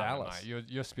to Dallas.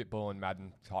 You're spitballing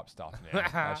Madden type stuff now.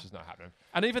 That's just not happening.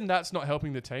 And even that's not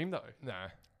helping the team, though. No.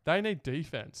 They need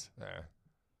defense.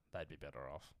 They'd be better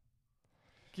off.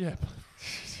 Yeah.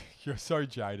 You're so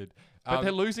jaded. But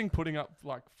they're losing putting up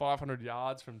like 500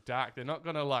 yards from Dak. They're not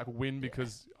going to like win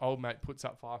because old mate puts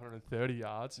up 530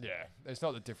 yards. Yeah, it's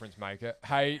not the difference maker.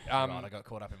 Hey, right, I got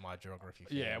caught up in my geography.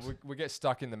 Yeah, we get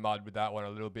stuck in the mud with that one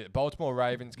a little bit. Baltimore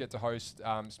Ravens get to host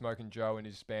Smoking Joe and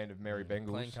his band of Merry Bengals.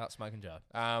 Clean cut Smoking Joe.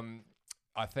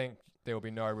 I think there will be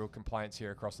no real complaints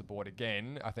here across the board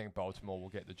again. I think Baltimore will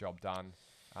get the job done.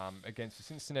 Against the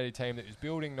Cincinnati team that is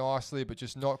building nicely, but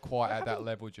just not quite at that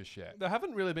level just yet. They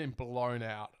haven't really been blown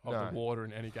out of the water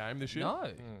in any game this year. No,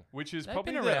 which is they've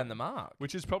probably been around the mark.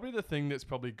 Which is probably the thing that's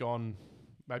probably gone.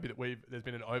 Maybe that there's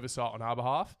been an oversight on our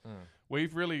behalf. They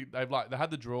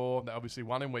had the draw. They obviously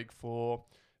won in week 4.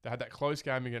 They had that close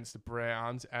game against the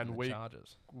Browns and week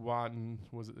Chargers. 1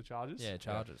 was it the Chargers? Yeah,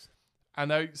 Chargers. And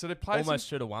they played almost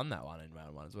should have won that one in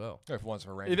round 1 as well. Go for once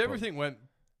for a range. If everything went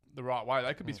the right way,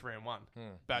 they could be 3-1.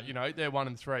 But they're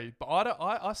 1-3. But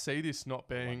I see this not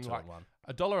being like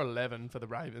 $1.11 for the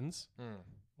Ravens.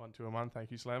 1-2-1.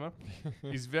 Thank you, Slammer.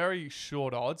 He's very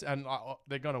short odds, and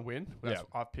they're gonna win.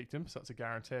 I've picked him, so it's a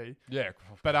guarantee. Yeah,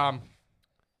 but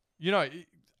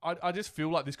I just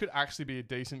feel like this could actually be a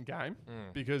decent game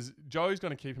because Joe's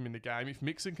going to keep him in the game. If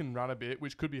Mixon can run a bit,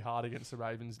 which could be hard against the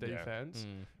Ravens defense,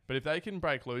 but if they can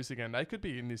break loose again, they could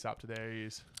be in this up to their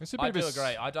ears. I do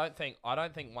agree. I don't think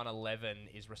 111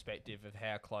 is respective of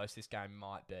how close this game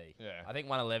might be. Yeah. I think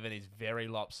 111 is very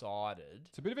lopsided.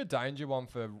 It's a bit of a danger one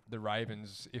for the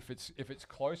Ravens if it's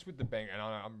close with the Bengals, and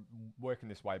I'm working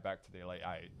this way back to the Elite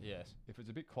 8. Yes. If it's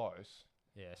a bit close.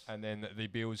 Yes. And then the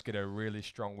Bills get a really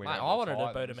strong win. Mate, I wanted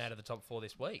to boot them out of the top 4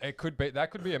 this week. That could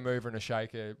be a mover and a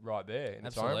shaker right there in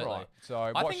its own right.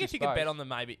 So I think if you could bet on them,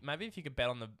 maybe if you could bet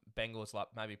on the Bengals like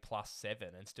maybe +7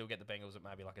 and still get the Bengals at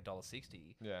maybe like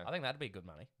 $1.60. Yeah. I think that'd be good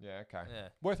money. Yeah. Okay. Yeah.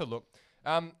 Worth a look.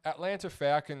 Atlanta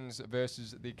Falcons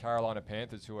versus the Carolina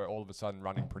Panthers, who are all of a sudden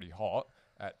running pretty hot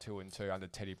at 2-2 under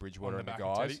Teddy Bridgewater and the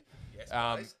guys. Yes,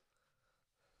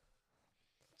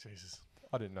 Jesus.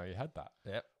 I didn't know you had that.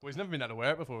 Yep. Well, he's never been able to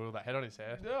wear it before with that head on his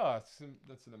hair. Yeah,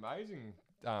 that's an amazing,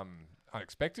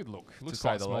 unexpected look. Looks to say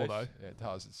quite the small least. though. Yeah, it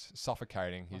does. It's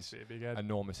suffocating his big head.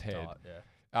 enormous head.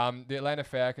 Yeah. The Atlanta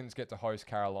Falcons get to host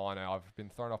Carolina. I've been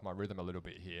thrown off my rhythm a little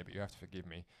bit here, but you have to forgive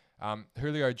me.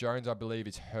 Julio Jones, I believe,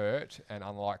 is hurt and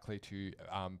unlikely to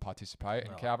participate.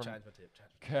 And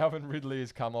Calvin Ridley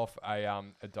has come off a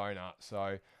donut,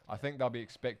 so I think they'll be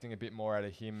expecting a bit more out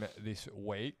of him this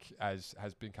week, as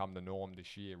has become the norm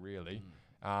this year, really.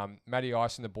 Matty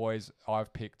Ice and the boys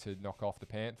I've picked to knock off the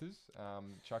Panthers.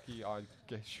 Chucky, I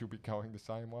guess you'll be going the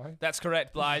same way. That's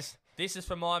correct, Blaze. This is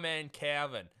for my man,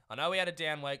 Calvin. I know we had a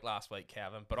down week last week,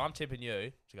 Calvin, but I'm tipping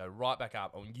you to go right back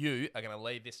up, and you are going to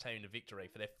lead this team to victory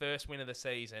for their first win of the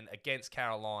season against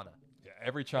Carolina. Yeah,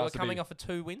 every chance. They're coming off a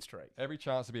 2-win streak. Every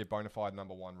chance to be a bona fide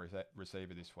number 1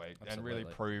 receiver this week. Absolutely. And really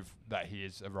prove that he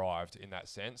has arrived in that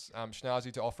sense.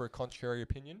 Schnazzy, to offer a contrary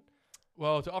opinion?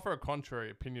 Well, to offer a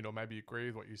contrary opinion, or maybe agree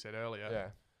with what you said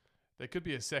earlier, there could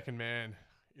be a second man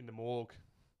in the morgue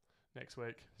next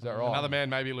week. Is that right? Another man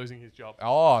may be losing his job.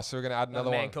 Oh, so we're going to add another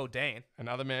man one. called Dan.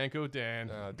 Another man called Dan.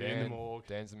 Dan in the morgue.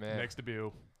 Dan's the man. Next to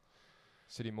Bill.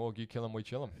 City morgue, you kill him, we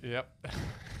chill him. Yep.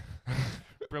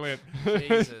 Brilliant.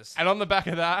 Jesus. And on the back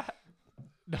of that,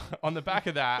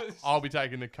 I'll be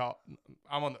taking the Colts.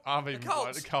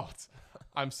 The Colts.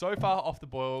 I'm so far off the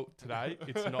boil today,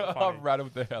 it's not funny. I've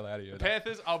rattled the hell out of you.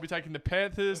 Panthers, I'll be taking the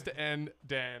Panthers to end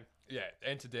Dan. Yeah,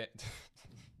 end to Dan.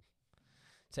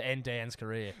 To end Dan's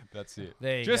career. That's it.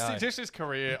 There you go. Just his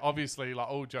career, obviously, like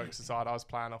all jokes aside, I was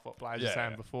playing off what Blaze was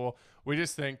saying before. We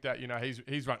just think that,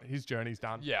 he's run his journey's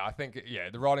done. Yeah, I think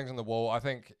the writing's on the wall. I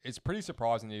think it's pretty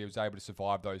surprising that he was able to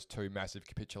survive those 2 massive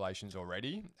capitulations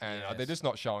already. And they're just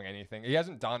not showing anything. He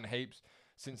hasn't done heaps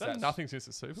since nothing since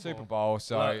the Super Bowl.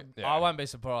 So I won't be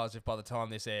surprised if by the time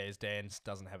this airs, Dan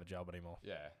doesn't have a job anymore.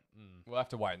 Yeah. We'll have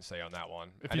to wait and see on that one.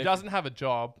 If he doesn't have a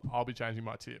job, I'll be changing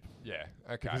my tip. Yeah,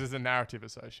 okay. Because there's a narrative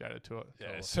associated to it. Yeah,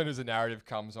 as soon as the narrative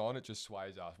comes on, it just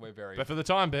sways us. But for the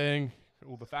time being,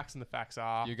 all the facts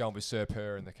are... You're going with Sir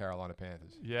Purr and the Carolina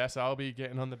Panthers. Yes, I'll be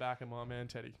getting on the back of my man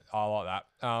Teddy. I like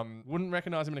that. Wouldn't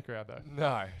recognise him in a crowd, though.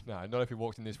 No, not if he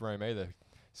walked in this room either.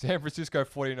 San Francisco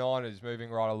 49ers moving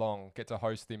right along, get to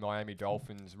host the Miami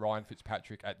Dolphins. Ryan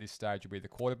Fitzpatrick at this stage will be the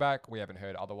quarterback. We haven't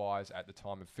heard otherwise at the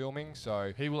time of filming,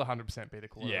 so he will 100% be the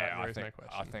quarterback. Yeah, I think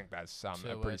that's I think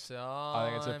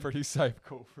it's a pretty safe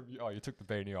call from you. Oh, you took the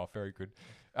beanie off. Very good.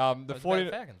 The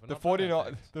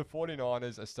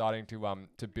 49ers are starting to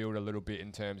build a little bit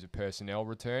in terms of personnel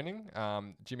returning.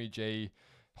 Jimmy G,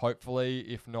 hopefully,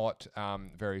 if not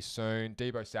very soon.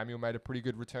 Deebo Samuel made a pretty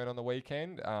good return on the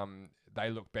weekend. They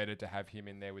look better to have him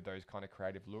in there with those kind of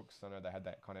creative looks. I know they had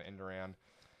that kind of end around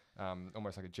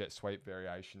almost like a jet sweep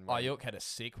variation. Ayuk had a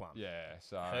sick one. Yeah,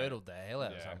 so hurdled the hell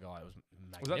out of some guy. It was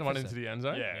magnificent. Was that the one into the end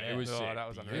zone? Yeah, it was sick. That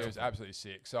was unreal. It was absolutely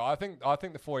sick. So I think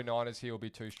the 49ers here will be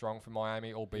too strong for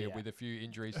Miami, albeit with a few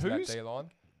injuries to that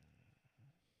D-line.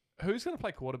 Who's going to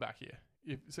play quarterback here?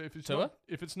 If it's not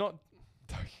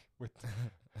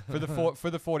for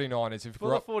the 49ers, if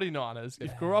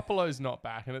Garoppolo's not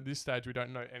back, and at this stage we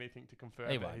don't know anything to confirm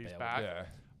that he's back. Yeah.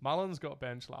 Mullins got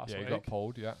benched last week. Yeah, he got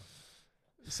pulled. Yeah.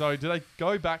 So do they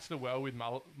go back to the well with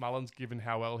Mullins, given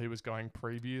how well he was going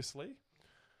previously?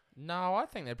 No, I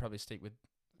think they'd probably stick with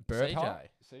CJ.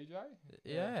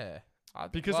 Yeah.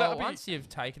 Because once you've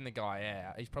taken the guy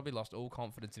out, he's probably lost all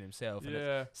confidence in himself. And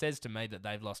it says to me that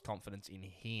they've lost confidence in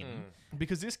him.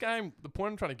 Because this game, the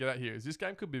point I'm trying to get at here is this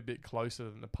game could be a bit closer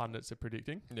than the pundits are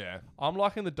predicting. Yeah. I'm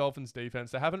liking the Dolphins'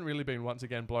 defense. They haven't really been, once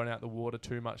again, blown out the water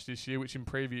too much this year, which in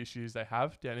previous years they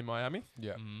have down in Miami.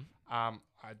 Yeah. I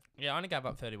only gave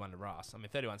up 31 to Russ. I mean,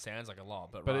 31 sounds like a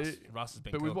lot, but Russ has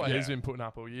been. But with what he's been putting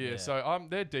up all year, so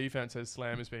their defense, as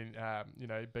Slam has been,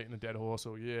 beating the dead horse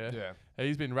all year. Yeah,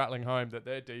 he's been rattling home that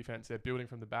their defense, they're building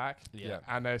from the back. Yeah,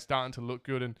 and they're starting to look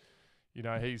good. And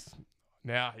he's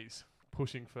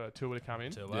pushing for Tua to come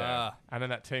in. And then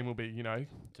that team will be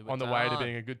on the way to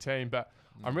being a good team. But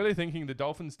I'm really thinking the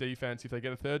Dolphins defense, if they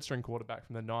get a third string quarterback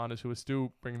from the Niners who are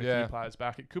still bringing a few players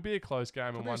back, it could be a close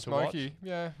game and one to watch.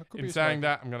 Yeah, it could be. In saying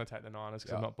that, I'm going to take the Niners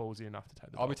because I'm not ballsy enough to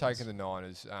take the Dolphins. I'll be taking the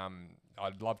Niners.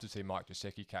 I'd love to see Mike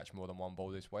Gesicki catch more than one ball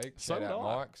this week. Shout out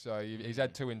Mike. So he's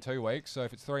had 2 in 2 weeks. So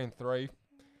if it's 3 and 3,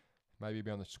 maybe he'll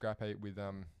be on the scrap heap with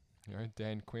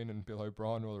Dan Quinn and Bill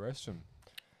O'Brien and all the rest of them.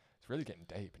 It's really getting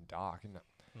deep and dark, isn't it?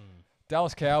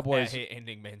 Dallas Cowboys. Out here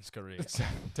ending men's careers.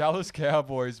 Dallas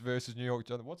Cowboys versus New York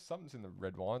Giants. Something's in the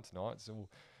red wine tonight? It's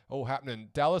all happening.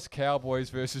 Dallas Cowboys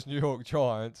versus New York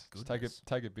Giants.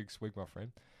 Take a big swig, my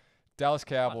friend. Dallas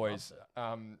Cowboys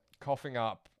coughing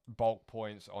up bulk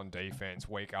points on defense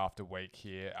week after week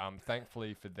here.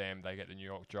 Thankfully for them, they get the New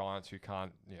York Giants who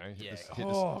can't, hit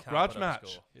the grudge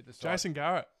match. Jason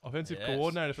Garrett, offensive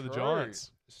coordinator for the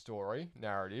Giants.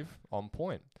 Narrative on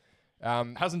point.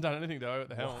 Hasn't done anything though at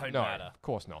the helm. No, of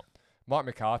course not. Mike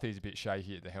McCarthy's a bit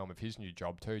shaky at the helm of his new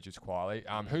job too, just quietly.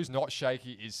 Who's not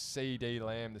shaky is CD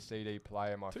Lamb, the CD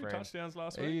player, my friend. 2 touchdowns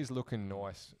last week. He's looking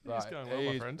nice. He's going well,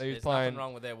 my friend. There's nothing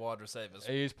wrong with their wide receivers.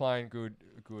 He is playing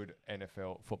good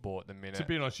NFL football at the minute. To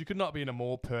be honest, you could not be in a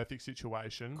more perfect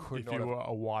situation if you were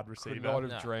a wide receiver. Could not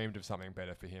have dreamed of something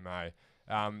better for him,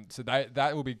 So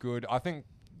that will be good. I think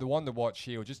the one to watch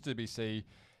here, just to see.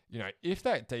 If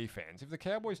the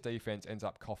Cowboys defense ends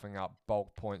up coughing up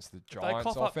bulk points to the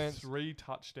Giants offense, up 3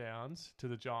 touchdowns to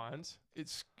the Giants,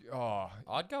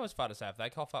 I'd go as far to say if they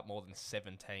cough up more than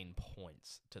 17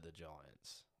 points to the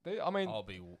Giants, I'll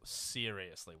be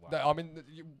seriously worried.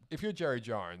 If you're Jerry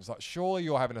Jones, surely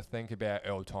you're having to think about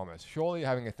Earl Thomas. Surely you're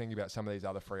having to think about some of these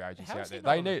other free agents out there.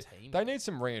 They need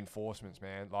some reinforcements,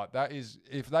 man.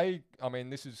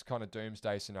 This is kind of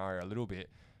doomsday scenario a little bit.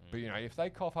 But, if they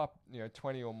cough up,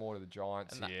 20 or more to the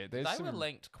Giants here, they were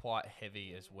linked quite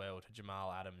heavy as well to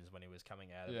Jamal Adams when he was coming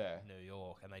out of New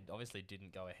York, and they obviously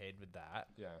didn't go ahead with that.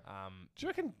 Yeah. Do you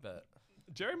reckon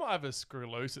Jerry might have a screw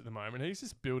loose at the moment? He's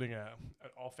just building an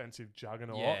offensive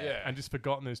juggernaut and just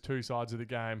forgotten there's 2 sides of the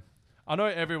game. I know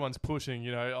everyone's pushing,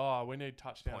 we need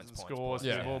touchdowns and scores.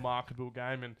 It's a more marketable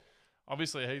game, and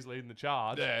obviously, he's leading the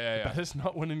charge. But it's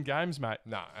not winning games, mate.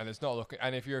 No, and it's not looking.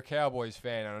 And if you're a Cowboys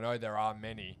fan, and I know there are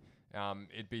many,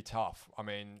 it'd be tough.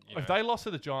 If they lost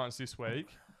to the Giants this week,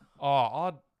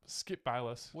 I'd skip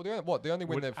Bayless. Well, the only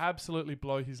win they've absolutely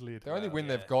blow his lid. The only win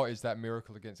they've got is that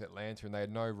miracle against Atlanta, and they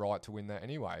had no right to win that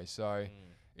anyway. So.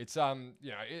 It's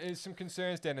it's some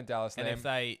concerns down in Dallas. And if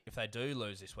they do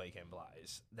lose this weekend,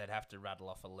 Blaze, they'd have to rattle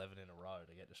off 11 in a row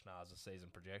to get to Schnaz's season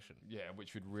projection. Yeah,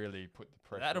 which would really put the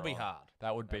pressure. That'll be hard.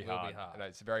 That would be hard. And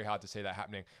it's very hard to see that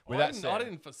happening. I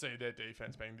didn't foresee their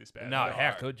defense being this bad. No,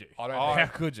 how could you? How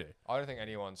could you? I don't think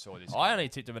anyone saw this. I only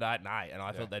tipped them at 8-8, and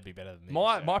I thought they'd be better than me.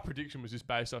 My prediction was just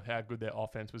based off how good their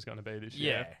offense was going to be this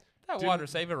year. That wide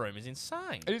receiver room is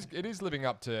insane. It is living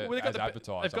up to as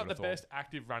advertised. They've got the best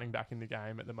active running back in the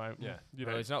game at the moment. Yeah.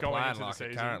 He's not playing like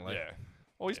it currently. Yeah.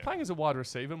 Well, he's playing as a wide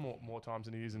receiver more times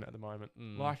than he isn't at the moment.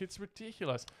 It's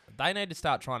ridiculous. They need to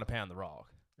start trying to pound the rock.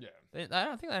 Yeah.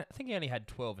 I think he only had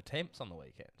 12 attempts on the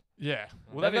weekend. Yeah.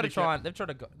 Well, they've got to try and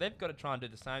do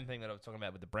the same thing that I was talking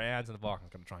about with the Browns and the Vikings.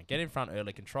 Going to try and get in front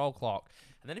early, control clock,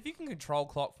 and then if you can control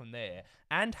clock from there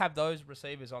and have those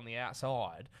receivers on the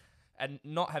outside. And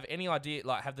not have any idea,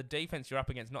 have the defense you're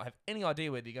up against, not have any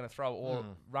idea whether you're going to throw or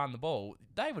run the ball,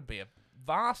 they would be a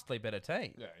vastly better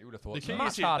team. Yeah, you would have thought.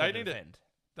 Much harder to defend.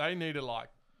 They need to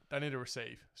to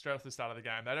receive straight off the start of the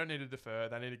game. They don't need to defer.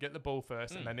 They need to get the ball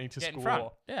first, and they need to Get in score.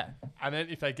 front. Yeah. And then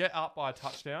if they get up by a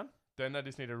touchdown, then they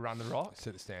just need to run the rock.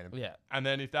 Set the standard. Yeah. And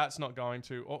then if that's not going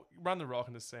to, or run the rock,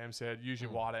 and as Sam said, use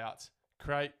your wideouts,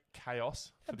 create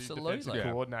chaos for the defensive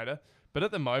coordinator. But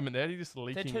at the moment, they're just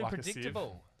leaking They're too like predictable. a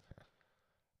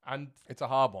sieve. And It's a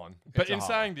hard one. but in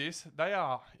saying this, they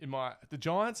are the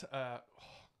Giants. They're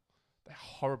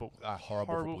horrible. A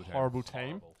horrible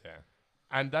team. team. Yeah.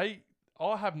 And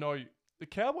the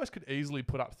Cowboys could easily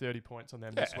put up 30 points on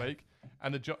them this week,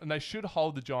 and they should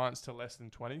hold the Giants to less than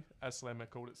 20, as Slemmer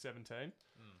called it, 17.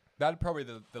 That'd probably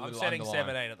the I'm little setting underlying,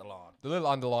 17 at the line. the little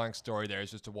underlying story there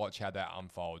is just to watch how that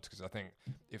unfolds, because I think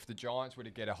if the Giants were to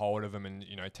get a hold of them and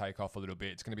take off a little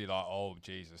bit, it's going to be like, oh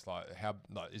Jesus,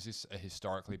 is this a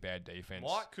historically bad defense?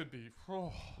 Mike could be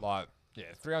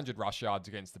 300 rush yards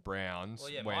against the Browns. Well,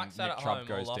 yeah, when Mike sat Nick at Chubb home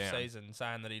goes all down. off-season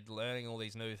saying that he's learning all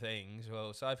these new things.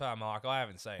 Well, so far, Mike, I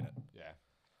haven't seen it.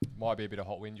 Yeah, might be a bit of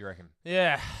hot wind, you reckon?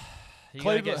 Yeah. You're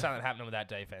going to get Cleveland- something happening with that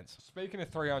defense. Speaking of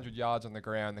 300 yards on the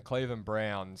ground, the Cleveland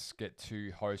Browns get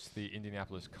to host the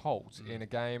Indianapolis Colts in a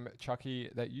game, Chucky,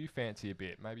 that you fancy a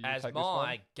bit. Maybe you As take this one.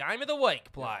 my game of the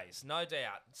week plays, no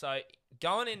doubt. So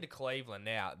going into Cleveland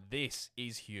now, this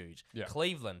is huge. Yeah.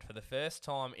 Cleveland, for the first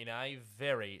time in a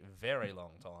very, very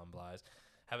long time, Blaze,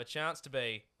 have a chance to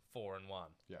be 4-1.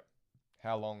 Yeah.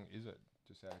 How long is it?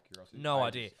 Just out of curiosity. No Ages?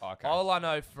 idea. Oh, okay. All I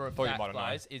know for a Thought you fact, might have known.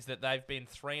 Blaze, is that they've been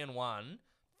 3-1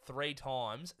 3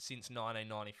 times since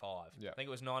 1995. Yeah. I think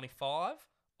it was 95,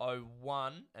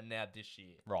 01, and now this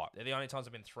year. Right. They're the only times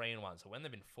they've been 3-1. So when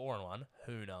they've been 4-1,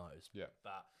 who knows? Yeah.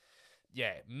 But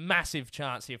yeah, massive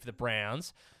chance here for the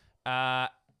Browns.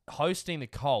 Hosting the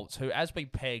Colts, who, as we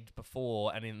pegged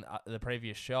before and in the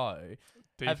previous show,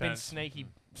 have been sneaky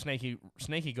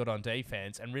good on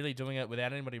defense and really doing it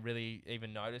without anybody really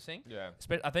even noticing. Yeah.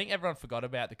 I think everyone forgot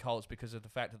about the Colts because of the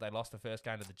fact that they lost the first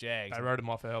game to the Jags. They wrote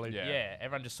them off early. Yeah.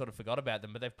 Everyone just sort of forgot about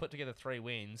them, but they've put together 3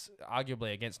 wins,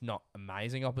 arguably against not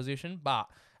amazing opposition. But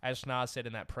as Schnars said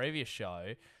in that previous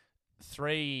show,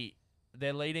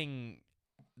 they're leading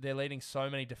so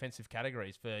many defensive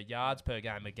categories for yards per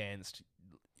game against,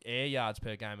 air yards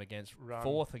per game against, Run.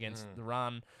 4th against the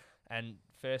run, and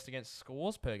 1st against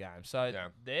scores per game. So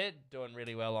they're doing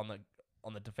really well on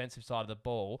the defensive side of the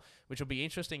ball, which will be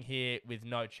interesting here with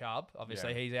no Chubb.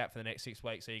 Obviously, he's out for the next 6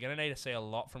 weeks, so you're going to need to see a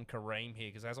lot from Kareem here,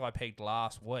 because as I pegged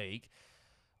last week,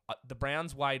 the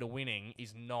Browns' way to winning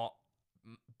is not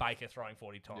Baker throwing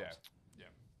 40 times. Yeah.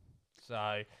 So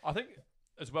I think,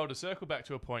 as well, to circle back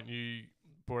to a point you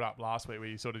brought up last week where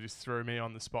you sort of just threw me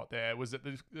on the spot there, was that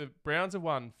the Browns have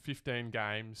won 15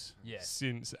 games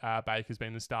since Baker's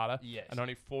been the starter. Yes. And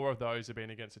only 4 of those have been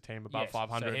against a team above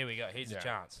 500. So here we go. Here's a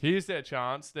chance. Here's their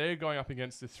chance. They're going up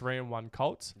against the 3-1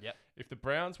 Colts. Yep. If the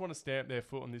Browns want to stamp their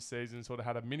foot on this season, sort of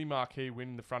had a mini marquee win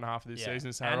in the front half of this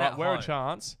season, saying, And right, at we're a home.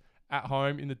 chance at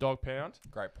home in the dog pound.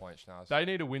 Great point, Schnars. They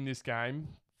need to win this game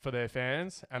for their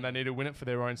fans, and they need to win it for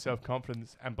their own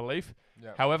self-confidence and belief.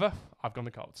 Yeah. However, I've gone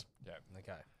the Colts. Yeah.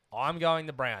 Okay. I'm going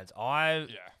the Browns. I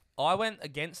went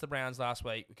against the Browns last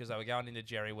week because they were going into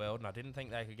Jerry World, and I didn't think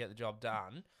they could get the job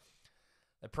done.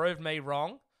 They proved me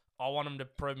wrong. I want them to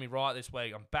prove me right this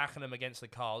week. I'm backing them against the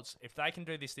Colts. If they can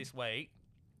do this week,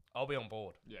 I'll be on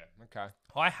board. Yeah. Okay.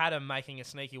 I had them making a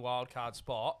sneaky wild card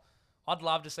spot. I'd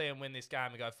love to see them win this game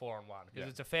and go 4-1 because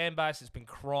it's a fan base that's been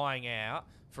crying out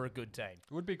for a good team.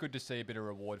 It would be good to see a bit of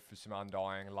reward for some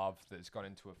undying love that's gone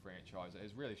into a franchise that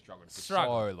has really struggled for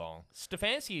so long.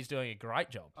 Stefanski is doing a great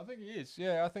job. I think he is.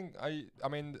 Yeah, I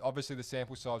mean, obviously the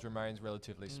sample size remains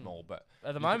relatively small, but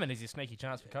At the moment, he's your sneaky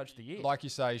chance for Coach of the Year. like you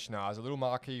say, Schnars, a little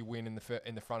marquee win in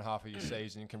the front half of your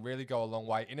season can really go a long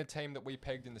way in a team that we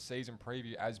pegged in the season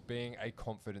preview as being a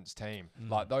confidence team.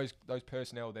 Like those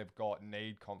personnel they've got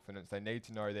need confidence. They need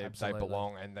to know they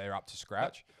belong and they're up to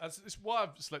scratch. That's why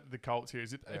I've selected the Colts here.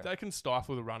 Is if they can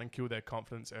stifle the run and kill their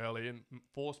confidence early and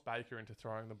force Baker into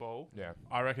throwing the ball,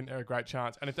 I reckon they're a great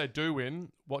chance. And if they do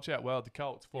win, watch out well. The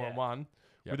Colts 4-1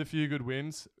 with a few good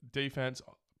wins, defense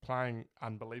playing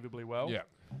unbelievably well. Yeah.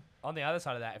 On the other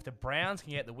side of that, if the Browns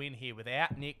can get the win here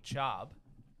without Nick Chubb,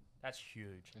 that's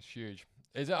huge. It's huge.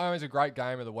 It's a great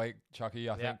game of the week, Chucky.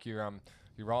 I think you're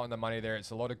right on the money there.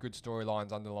 It's a lot of good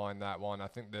storylines underlying that one. I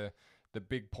think the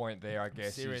big point there, I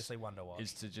guess, Seriously wonder watch.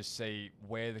 is to just see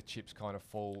where the chips kind of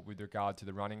fall with regard to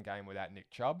the running game without Nick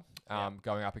Chubb,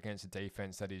 going up against a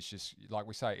defense that is just, like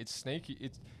we say, it's sneaky.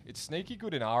 It's sneaky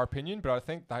good in our opinion, but I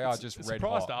think they are just red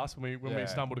hot. Surprised us when we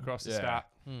stumbled across the stat.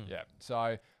 Yeah.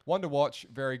 So one to watch,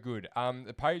 very good.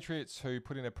 The Patriots, who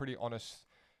put in a pretty honest,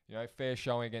 fair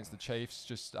showing against the Chiefs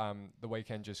just the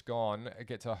weekend just gone,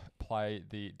 get to play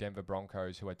the Denver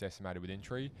Broncos, who are decimated with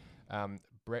injury.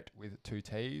 Brett with 2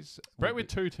 T's. Brett with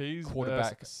 2 T's.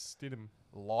 Quarterback. Stidham.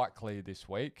 Likely this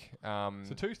week.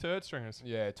 So 2 third stringers.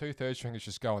 Yeah, 2 third stringers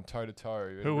just going toe to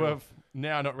toe. Who have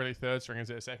now not really third stringers,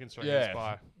 they're second stringers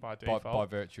by default. By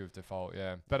virtue of default,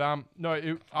 yeah. But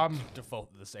default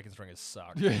the second stringers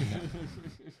suck. Yeah.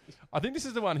 I think this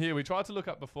is the one here. We tried to look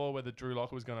up before whether Drew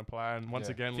Locker was going to play, and once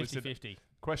again listed 50-50.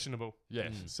 Questionable.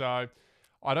 Yes. So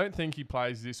I don't think he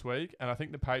plays this week, and I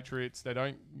think the Patriots, they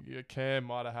don't. Cam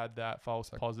might have had that false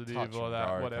positive or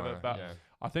that whatever, kinda, but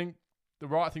I think the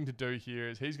right thing to do here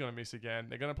is he's going to miss again.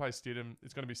 They're going to play Stidham.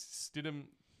 It's going to be Stidham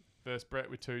versus Brett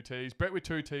with 2 T's. Brett with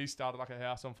 2 T's started like a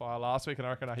house on fire last week, and I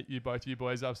reckon I hit you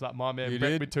boys up. So like my man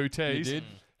Brett with 2 T's. You did.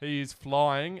 He is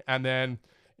flying, and then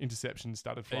interception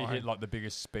started flying. He hit like the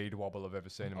biggest speed wobble I've ever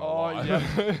seen in my life.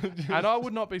 Yeah. And I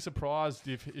would not be surprised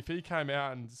if he came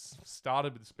out and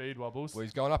started with speed wobbles. Well,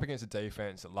 he's going up against a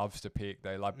defense that loves to pick.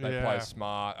 They play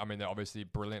smart. I mean, they're obviously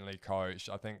brilliantly coached.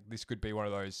 I think this could be one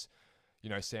of those,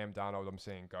 Sam Darnold, I'm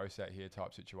seeing ghost out here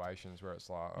type situations where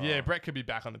it's like, Brett could be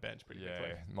back on the bench pretty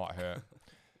quickly. Might hurt.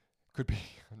 Could be.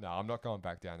 No, I'm not going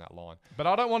back down that line. But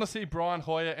I don't want to see Brian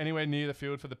Hoyer anywhere near the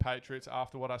field for the Patriots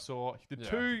after what I saw.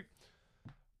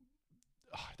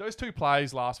 Those 2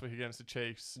 plays last week against the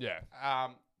Chiefs. Yeah.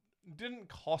 Didn't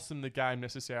cost them the game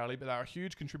necessarily, but they were a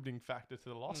huge contributing factor to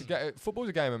the loss. Football's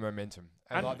a game of momentum,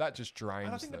 and like that just drains.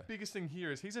 And I think the biggest thing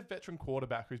here is he's a veteran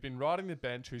quarterback who's been riding the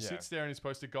bench, who sits there and is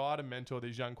supposed to guide and mentor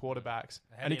these young quarterbacks,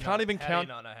 and he can't even count. How do you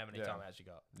not know how many timeouts you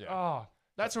got? Yeah. Oh,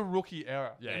 that's a rookie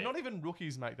error. Yeah. And not even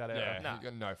rookies make that error. Yeah, you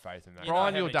got no faith in that.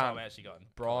 Brian, you're done. You got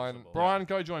Brian,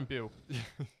 go join Bill.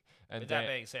 And with that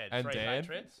being said, and 3 Dan,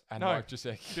 Patriots. and no, Mike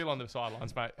Jasek. Bill on the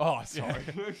sidelines, mate. Oh, sorry.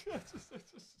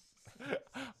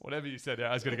 Whatever you said,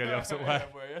 I was going to go the opposite way.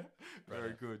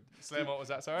 Very good. Slam, what was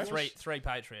that, sorry? 3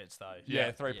 Patriots, though.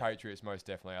 Yeah, 3 Patriots, most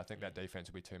definitely. I think that defense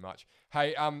will be too much.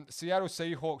 Hey, Seattle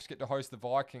Seahawks get to host the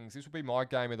Vikings. This will be my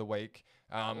game of the week.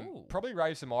 Probably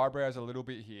raise some eyebrows a little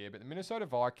bit here, but the Minnesota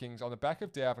Vikings, on the back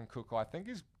of Dalvin Cook, I think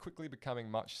is quickly becoming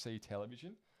must-see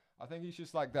television. I think he's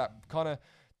just like that kind of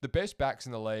the best backs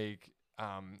in the league,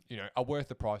 are worth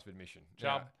the price of admission.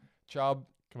 Chubb,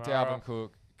 Dalvin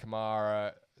Cook,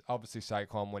 Kamara, obviously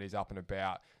Saquon when he's up and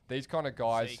about. These kind of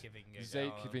guys,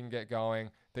 Zeke if he can get going.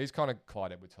 These kind of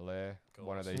Clyde Edwards-Helaire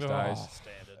one of these days.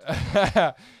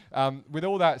 Standard. With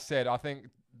all that said, I think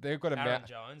they've got Aaron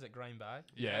Jones at Green Bay.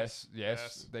 Yes.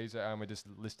 These are we're just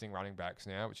listing running backs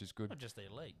now, which is good. Not just the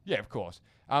elite. Yeah, of course.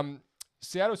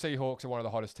 Seattle Seahawks are one of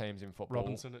the hottest teams in football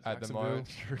Robinson at the moment.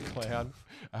 You're a clown.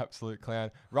 Absolute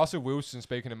clown. Russell Wilson,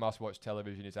 speaking of must-watch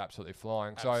television, is absolutely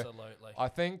flying. Absolutely. So I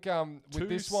think with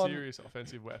this one... 2 serious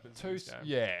offensive weapons.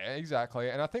 Yeah,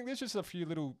 exactly. And I think there's just a few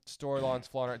little storylines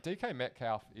flying around. DK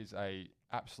Metcalf is a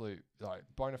absolute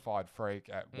bona fide freak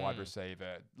at wide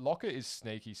receiver. Lockett is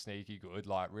sneaky good,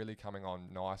 really coming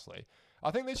on nicely. I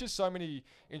think there's just so many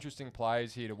interesting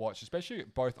plays here to watch, especially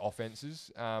both offenses.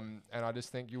 And I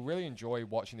just think you'll really enjoy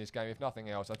watching this game, if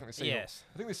nothing else. I think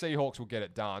the Seahawks will get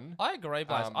it done. I agree,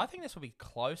 Blaze. I think this will be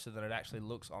closer than it actually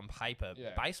looks on paper,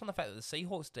 based on the fact that the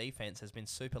Seahawks defense has been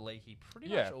super leaky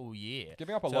pretty much all year.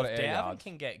 Giving up a lot of air yards. If Dalvin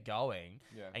can get going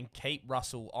and keep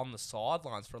Russell on the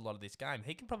sidelines for a lot of this game,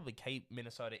 he can probably keep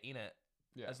Minnesota in it.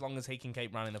 Yeah. As long as he can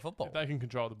keep running the football. If they can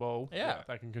control the ball. Yeah.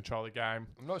 They can control the game.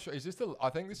 I'm not sure. I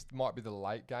think this might be the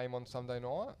late game on Sunday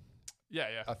night.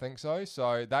 Yeah. I think so.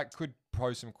 So that could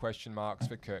pose some question marks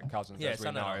for Kirk Cousins, as we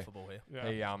Sunday know. Night football here.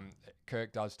 Yeah.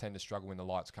 Kirk does tend to struggle when the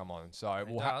lights come on. So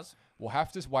we'll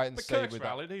have to wait and see. Kirk's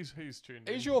rallied. He's tuned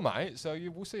in. He's your mate, so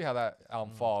we'll see how that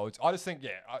unfolds. I just think,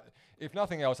 if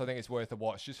nothing else, I think it's worth a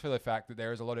watch, just for the fact that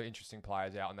there is a lot of interesting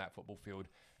players out on that football field.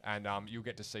 And you'll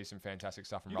get to see some fantastic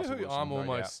stuff from Russell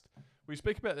Wilson. We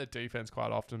speak about their defense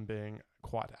quite often being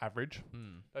quite average.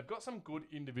 They've got some good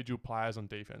individual players on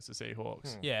defense, the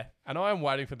Seahawks. Yeah. And I am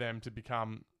waiting for them to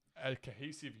become a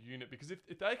cohesive unit, because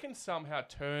if they can somehow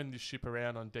turn this ship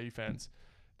around on defense,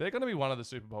 they're going to be one of the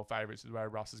Super Bowl favourites the way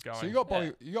Russ is going. So you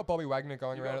got Bobby Wagner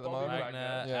going around at the moment.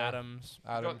 Wagner, Adams.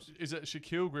 Is it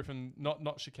Shaquille Griffin? Not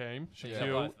Shaquem.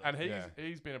 Shaquille, and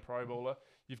he's been a Pro Bowler.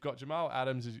 You've got Jamal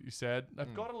Adams, as you said.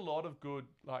 They've got a lot of good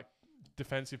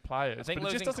defensive players. I think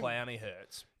losing Clowney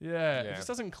hurts. Yeah, it just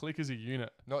doesn't click as a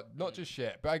unit. Not just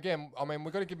yet. But again, I mean,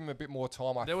 we've got to give them a bit more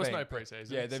time. There was no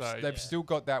preseason. Yeah, they've still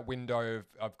got that window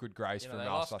of good grace from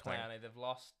Russ. I think they've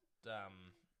lost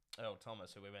Earl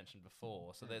Thomas, who we mentioned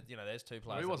before. So there's 2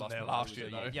 players. He wasn't there last year,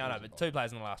 though. Yeah, I know, but 2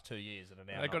 players in the last 2 years that are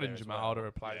now. They got in Jamal to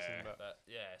replace him. But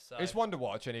so it's one to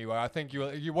watch anyway. I think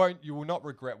you will not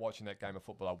regret watching that game of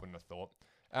football. I wouldn't have thought.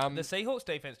 The Seahawks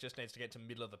defense just needs to get to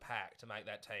middle of the pack to make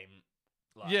that team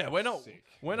Yeah, we're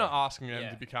not asking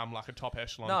them to become like a top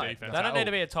echelon defense. They don't need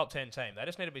to be a top 10 team. They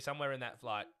just need to be somewhere in that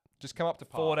just come up to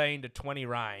par. 14 to 20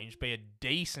 range, be a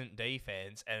decent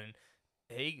defense, and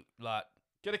he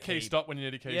get a key stop when you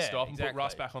need a key stop, and put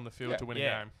Russ back on the field to win a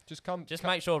game. Just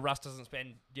make sure Russ doesn't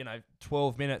spend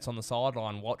 12 minutes on the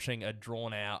sideline watching a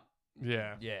drawn out.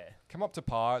 Yeah. Come up to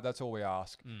par. That's all we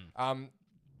ask.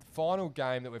 Final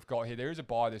game that we've got here, there is a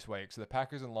bye this week, so the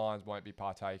Packers and Lions won't be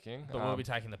partaking. But we'll be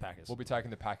taking the Packers. We'll be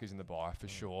taking the Packers in the bye for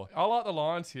sure. I like the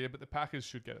Lions here, but the Packers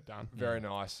should get it done. Very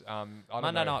nice.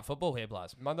 Monday night football here,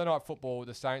 Blaz. Monday night football,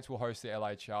 the Saints will host the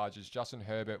LA Chargers. Justin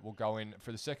Herbert will go in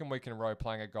for the second week in a row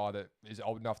playing a guy that is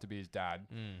old enough to be his dad.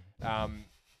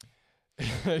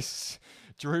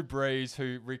 Drew Brees,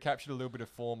 who recaptured a little bit of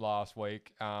form last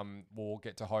week, will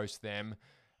get to host them.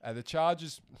 The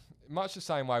Chargers, much the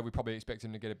same way we probably expect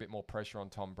him to get a bit more pressure on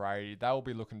Tom Brady. They'll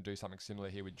be looking to do something similar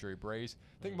here with Drew Brees.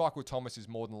 I think Michael Thomas is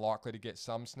more than likely to get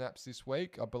some snaps this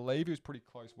week. I believe he was pretty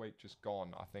close week just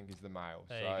gone, I think is the mail.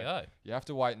 There you go. You have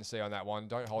to wait and see on that one.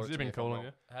 Don't hold it to me. Has he been calling you?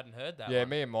 I hadn't heard that Yeah, one.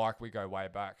 me and Mike, we go way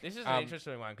back. This is an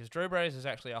interesting one because Drew Brees is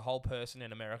actually a whole person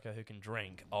in America who can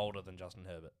drink older than Justin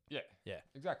Herbert. Yeah.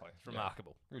 Exactly. It's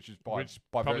remarkable. Which probably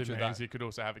virtue means of that. he could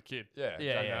also have a kid.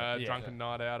 Drunken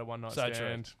night out, a one night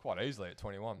stand. Quite easily at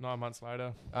 21. 9 months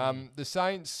later. The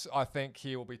Saints, I think,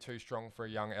 here will be too strong for a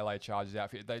young LA Chargers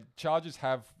outfit. The Chargers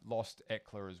have lost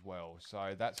Eckler as well,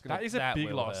 so that is a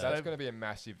big loss. That's going to be a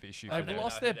massive issue. They've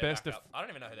lost their best. I don't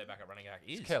even know who their backup running back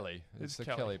is. It's Kelly. It's the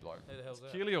Kelly. Kelly bloke. Who the hell's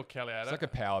that? Keely or Kelly. It's like a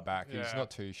power back. He's not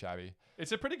too shabby.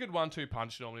 It's a pretty good 1-2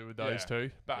 punch normally with those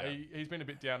two, but he's been a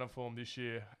bit down on form this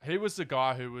year. He was the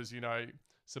guy who was,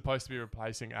 supposed to be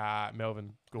replacing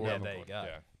Melvin Gordon. Yeah, there you go.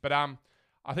 Yeah. But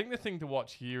I think the thing to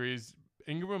watch here is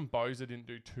Ingram and Bosa didn't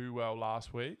do too well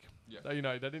last week. Yeah. They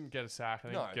didn't get a sack. They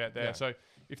didn't get there. Yeah. So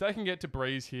if they can get to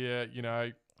Breeze here,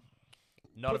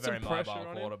 not a put very some pressure mobile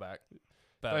on quarterback.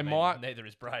 But They might- Neither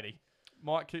is Brady.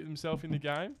 might keep themselves in the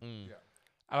game. Yeah.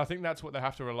 And I think that's what they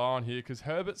have to rely on here because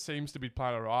Herbert seems to be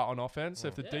playing all right on offense. So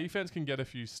if the defense can get a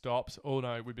few stops,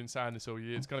 we've been saying this all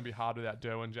year, it's going to be hard without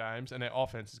Derwin James, and their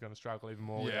offense is going to struggle even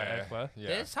more without Eckler. Yeah.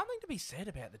 There's something to be said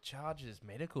about the Chargers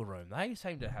medical room. They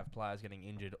seem to have players getting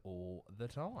injured all the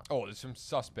time. Oh, there's some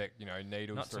suspect,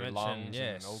 needles Not through to lungs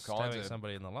mention, and all kinds of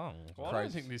somebody in the lungs. Well, I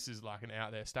don't think this is like an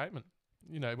out there statement.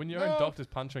 When your own doctor's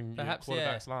punching your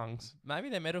quarterback's lungs. Maybe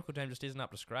their medical team just isn't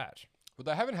up to scratch. Well,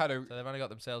 they haven't had So they've only got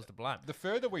themselves to blame. The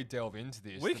further we delve into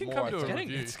this, We the can more come I to a think-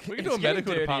 review. We can it's do a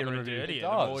medical getting department dirtier and review. It dirtier. The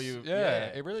more does. you-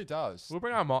 It really does. We'll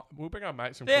bring our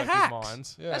mates from They're Collective hacks.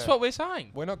 Minds. Yeah. That's what we're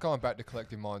saying. We're not going back to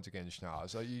collective minds again,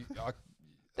 Schnars.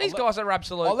 These guys are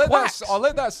absolute I quacks.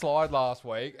 let that slide last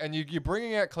week, and you're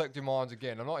bringing out collective minds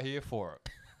again. I'm not here for it.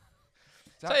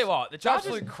 Tell you what, the It's Chargers.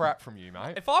 absolute crap from you,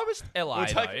 mate. If I was LA,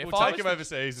 We'll take him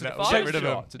overseas and if we'll I get was rid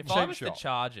of him. It's a If I cheap was the shot.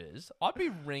 Chargers, I'd be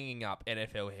ringing up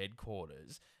NFL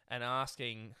headquarters and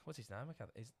asking, what's his name?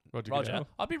 Roger Roger. Goodell.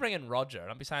 I'd be ringing Roger and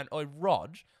I'd be saying, "Oi,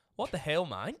 Rog, what the hell,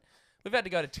 mate? We've had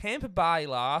to go to Tampa Bay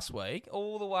last week,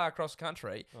 all the way across the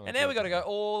country, and now we've got to go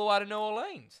all the way to New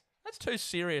Orleans. That's 2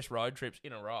 serious road trips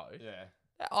in a row. Yeah.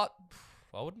 I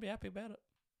wouldn't be happy about it.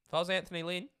 If I was Anthony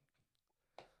Lynn,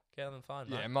 get on the phone,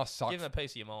 mate. Yeah, it must suck. Give him a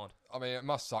piece of your mind. I mean, it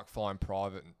must suck flying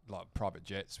private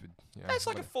jets with. That's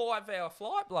like a 5-hour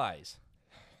flight, Blaze.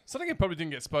 Something that probably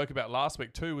didn't get spoke about last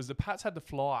week too was the Pats had to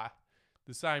fly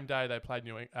the same day they played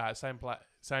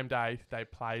same day they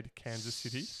played Kansas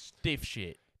City. Stiff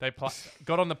shit. They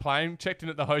got on the plane, checked in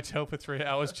at the hotel for 3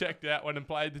 hours, checked out, went and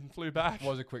played, and flew back. It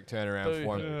was a quick turnaround Boo.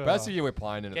 for him. Yeah. But that's the year we're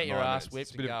playing in. Get at the your moment. ass It's whipped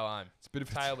a and bit go home. It's a bit of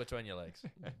Tail between your legs.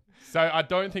 So I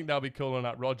don't think they'll be calling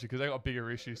up Roger because they got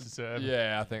bigger issues to serve.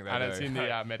 Yeah, I think they and do. it's in the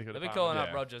medical They'll be department. calling up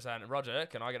Yeah. Roger saying, "Roger,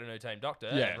 can I get a new team doctor?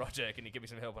 Yeah. And Roger, can you give me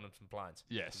some help on some planes?"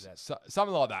 Yes, Exactly.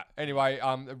 something like that. Anyway,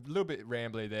 a little bit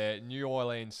rambly there. New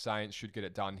Orleans Saints should get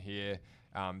it done here.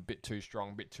 Bit too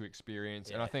strong, bit too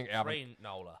experienced, and I think Alvin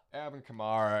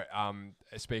Kamara,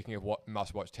 speaking of what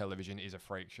must-watch television, is a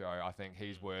freak show. I think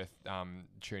he's worth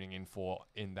tuning in for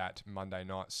in that Monday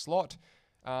night slot.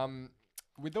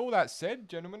 With all that said,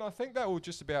 gentlemen, I think that will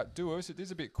just about do us. It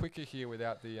is a bit quicker here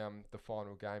without the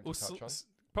final game to touch on.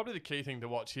 Probably the key thing to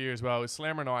watch here as well is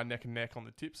Slammer and I are neck and neck on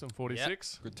the tips on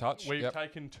 46. Good touch. We've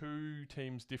taken 2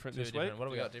 teams different this week. What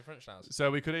have we got different, Charles? So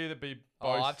we could either be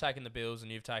both. I've taken the Bills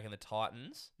and you've taken the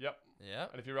Titans. Yep. Yeah.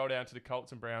 And if you roll down to the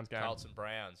Colts and Browns game. Colts and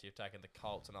Browns. You've taken the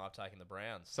Colts and I've taken the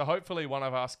Browns. So hopefully one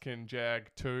of us can jag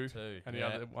 2 and the yeah.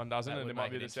 other one doesn't, That and would it might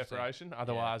make be it the interesting. separation.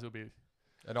 Otherwise, it'll be.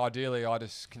 And ideally, I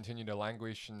just continue to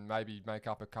languish and maybe make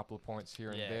up a couple of points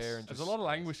here and there. And There's just a lot of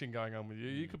languishing going on with you.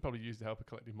 You could probably use the help of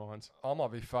Collective Minds. I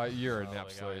might be. You're an Oh, we're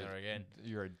absolute. going there again.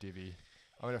 You're a divvy.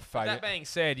 I'm going to fade That being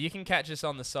said, you can catch us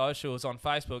on the socials on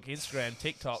Facebook, Instagram,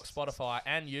 TikTok, Spotify,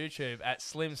 and YouTube at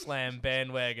Slim Slam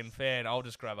Bandwagon Fan. I'll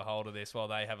just grab a hold of this while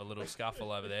they have a little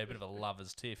scuffle over there, a bit of a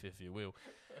lover's tiff, if you will.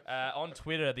 On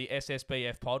Twitter, the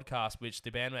SSBF podcast, which the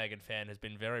Bandwagon Fan has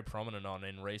been very prominent on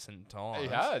in recent times. He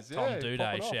has, Tom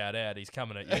Duday, shout out. He's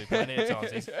coming at you plenty of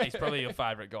times. He's probably your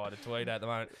favourite guy to tweet at the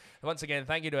moment. Once again,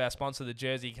 thank you to our sponsor, the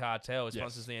Jersey Cartel, who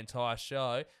sponsors the entire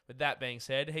show. With that being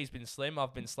said, he's been Slim,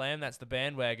 I've been Slam. That's the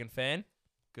Bandwagon Fan.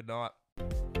 Good night.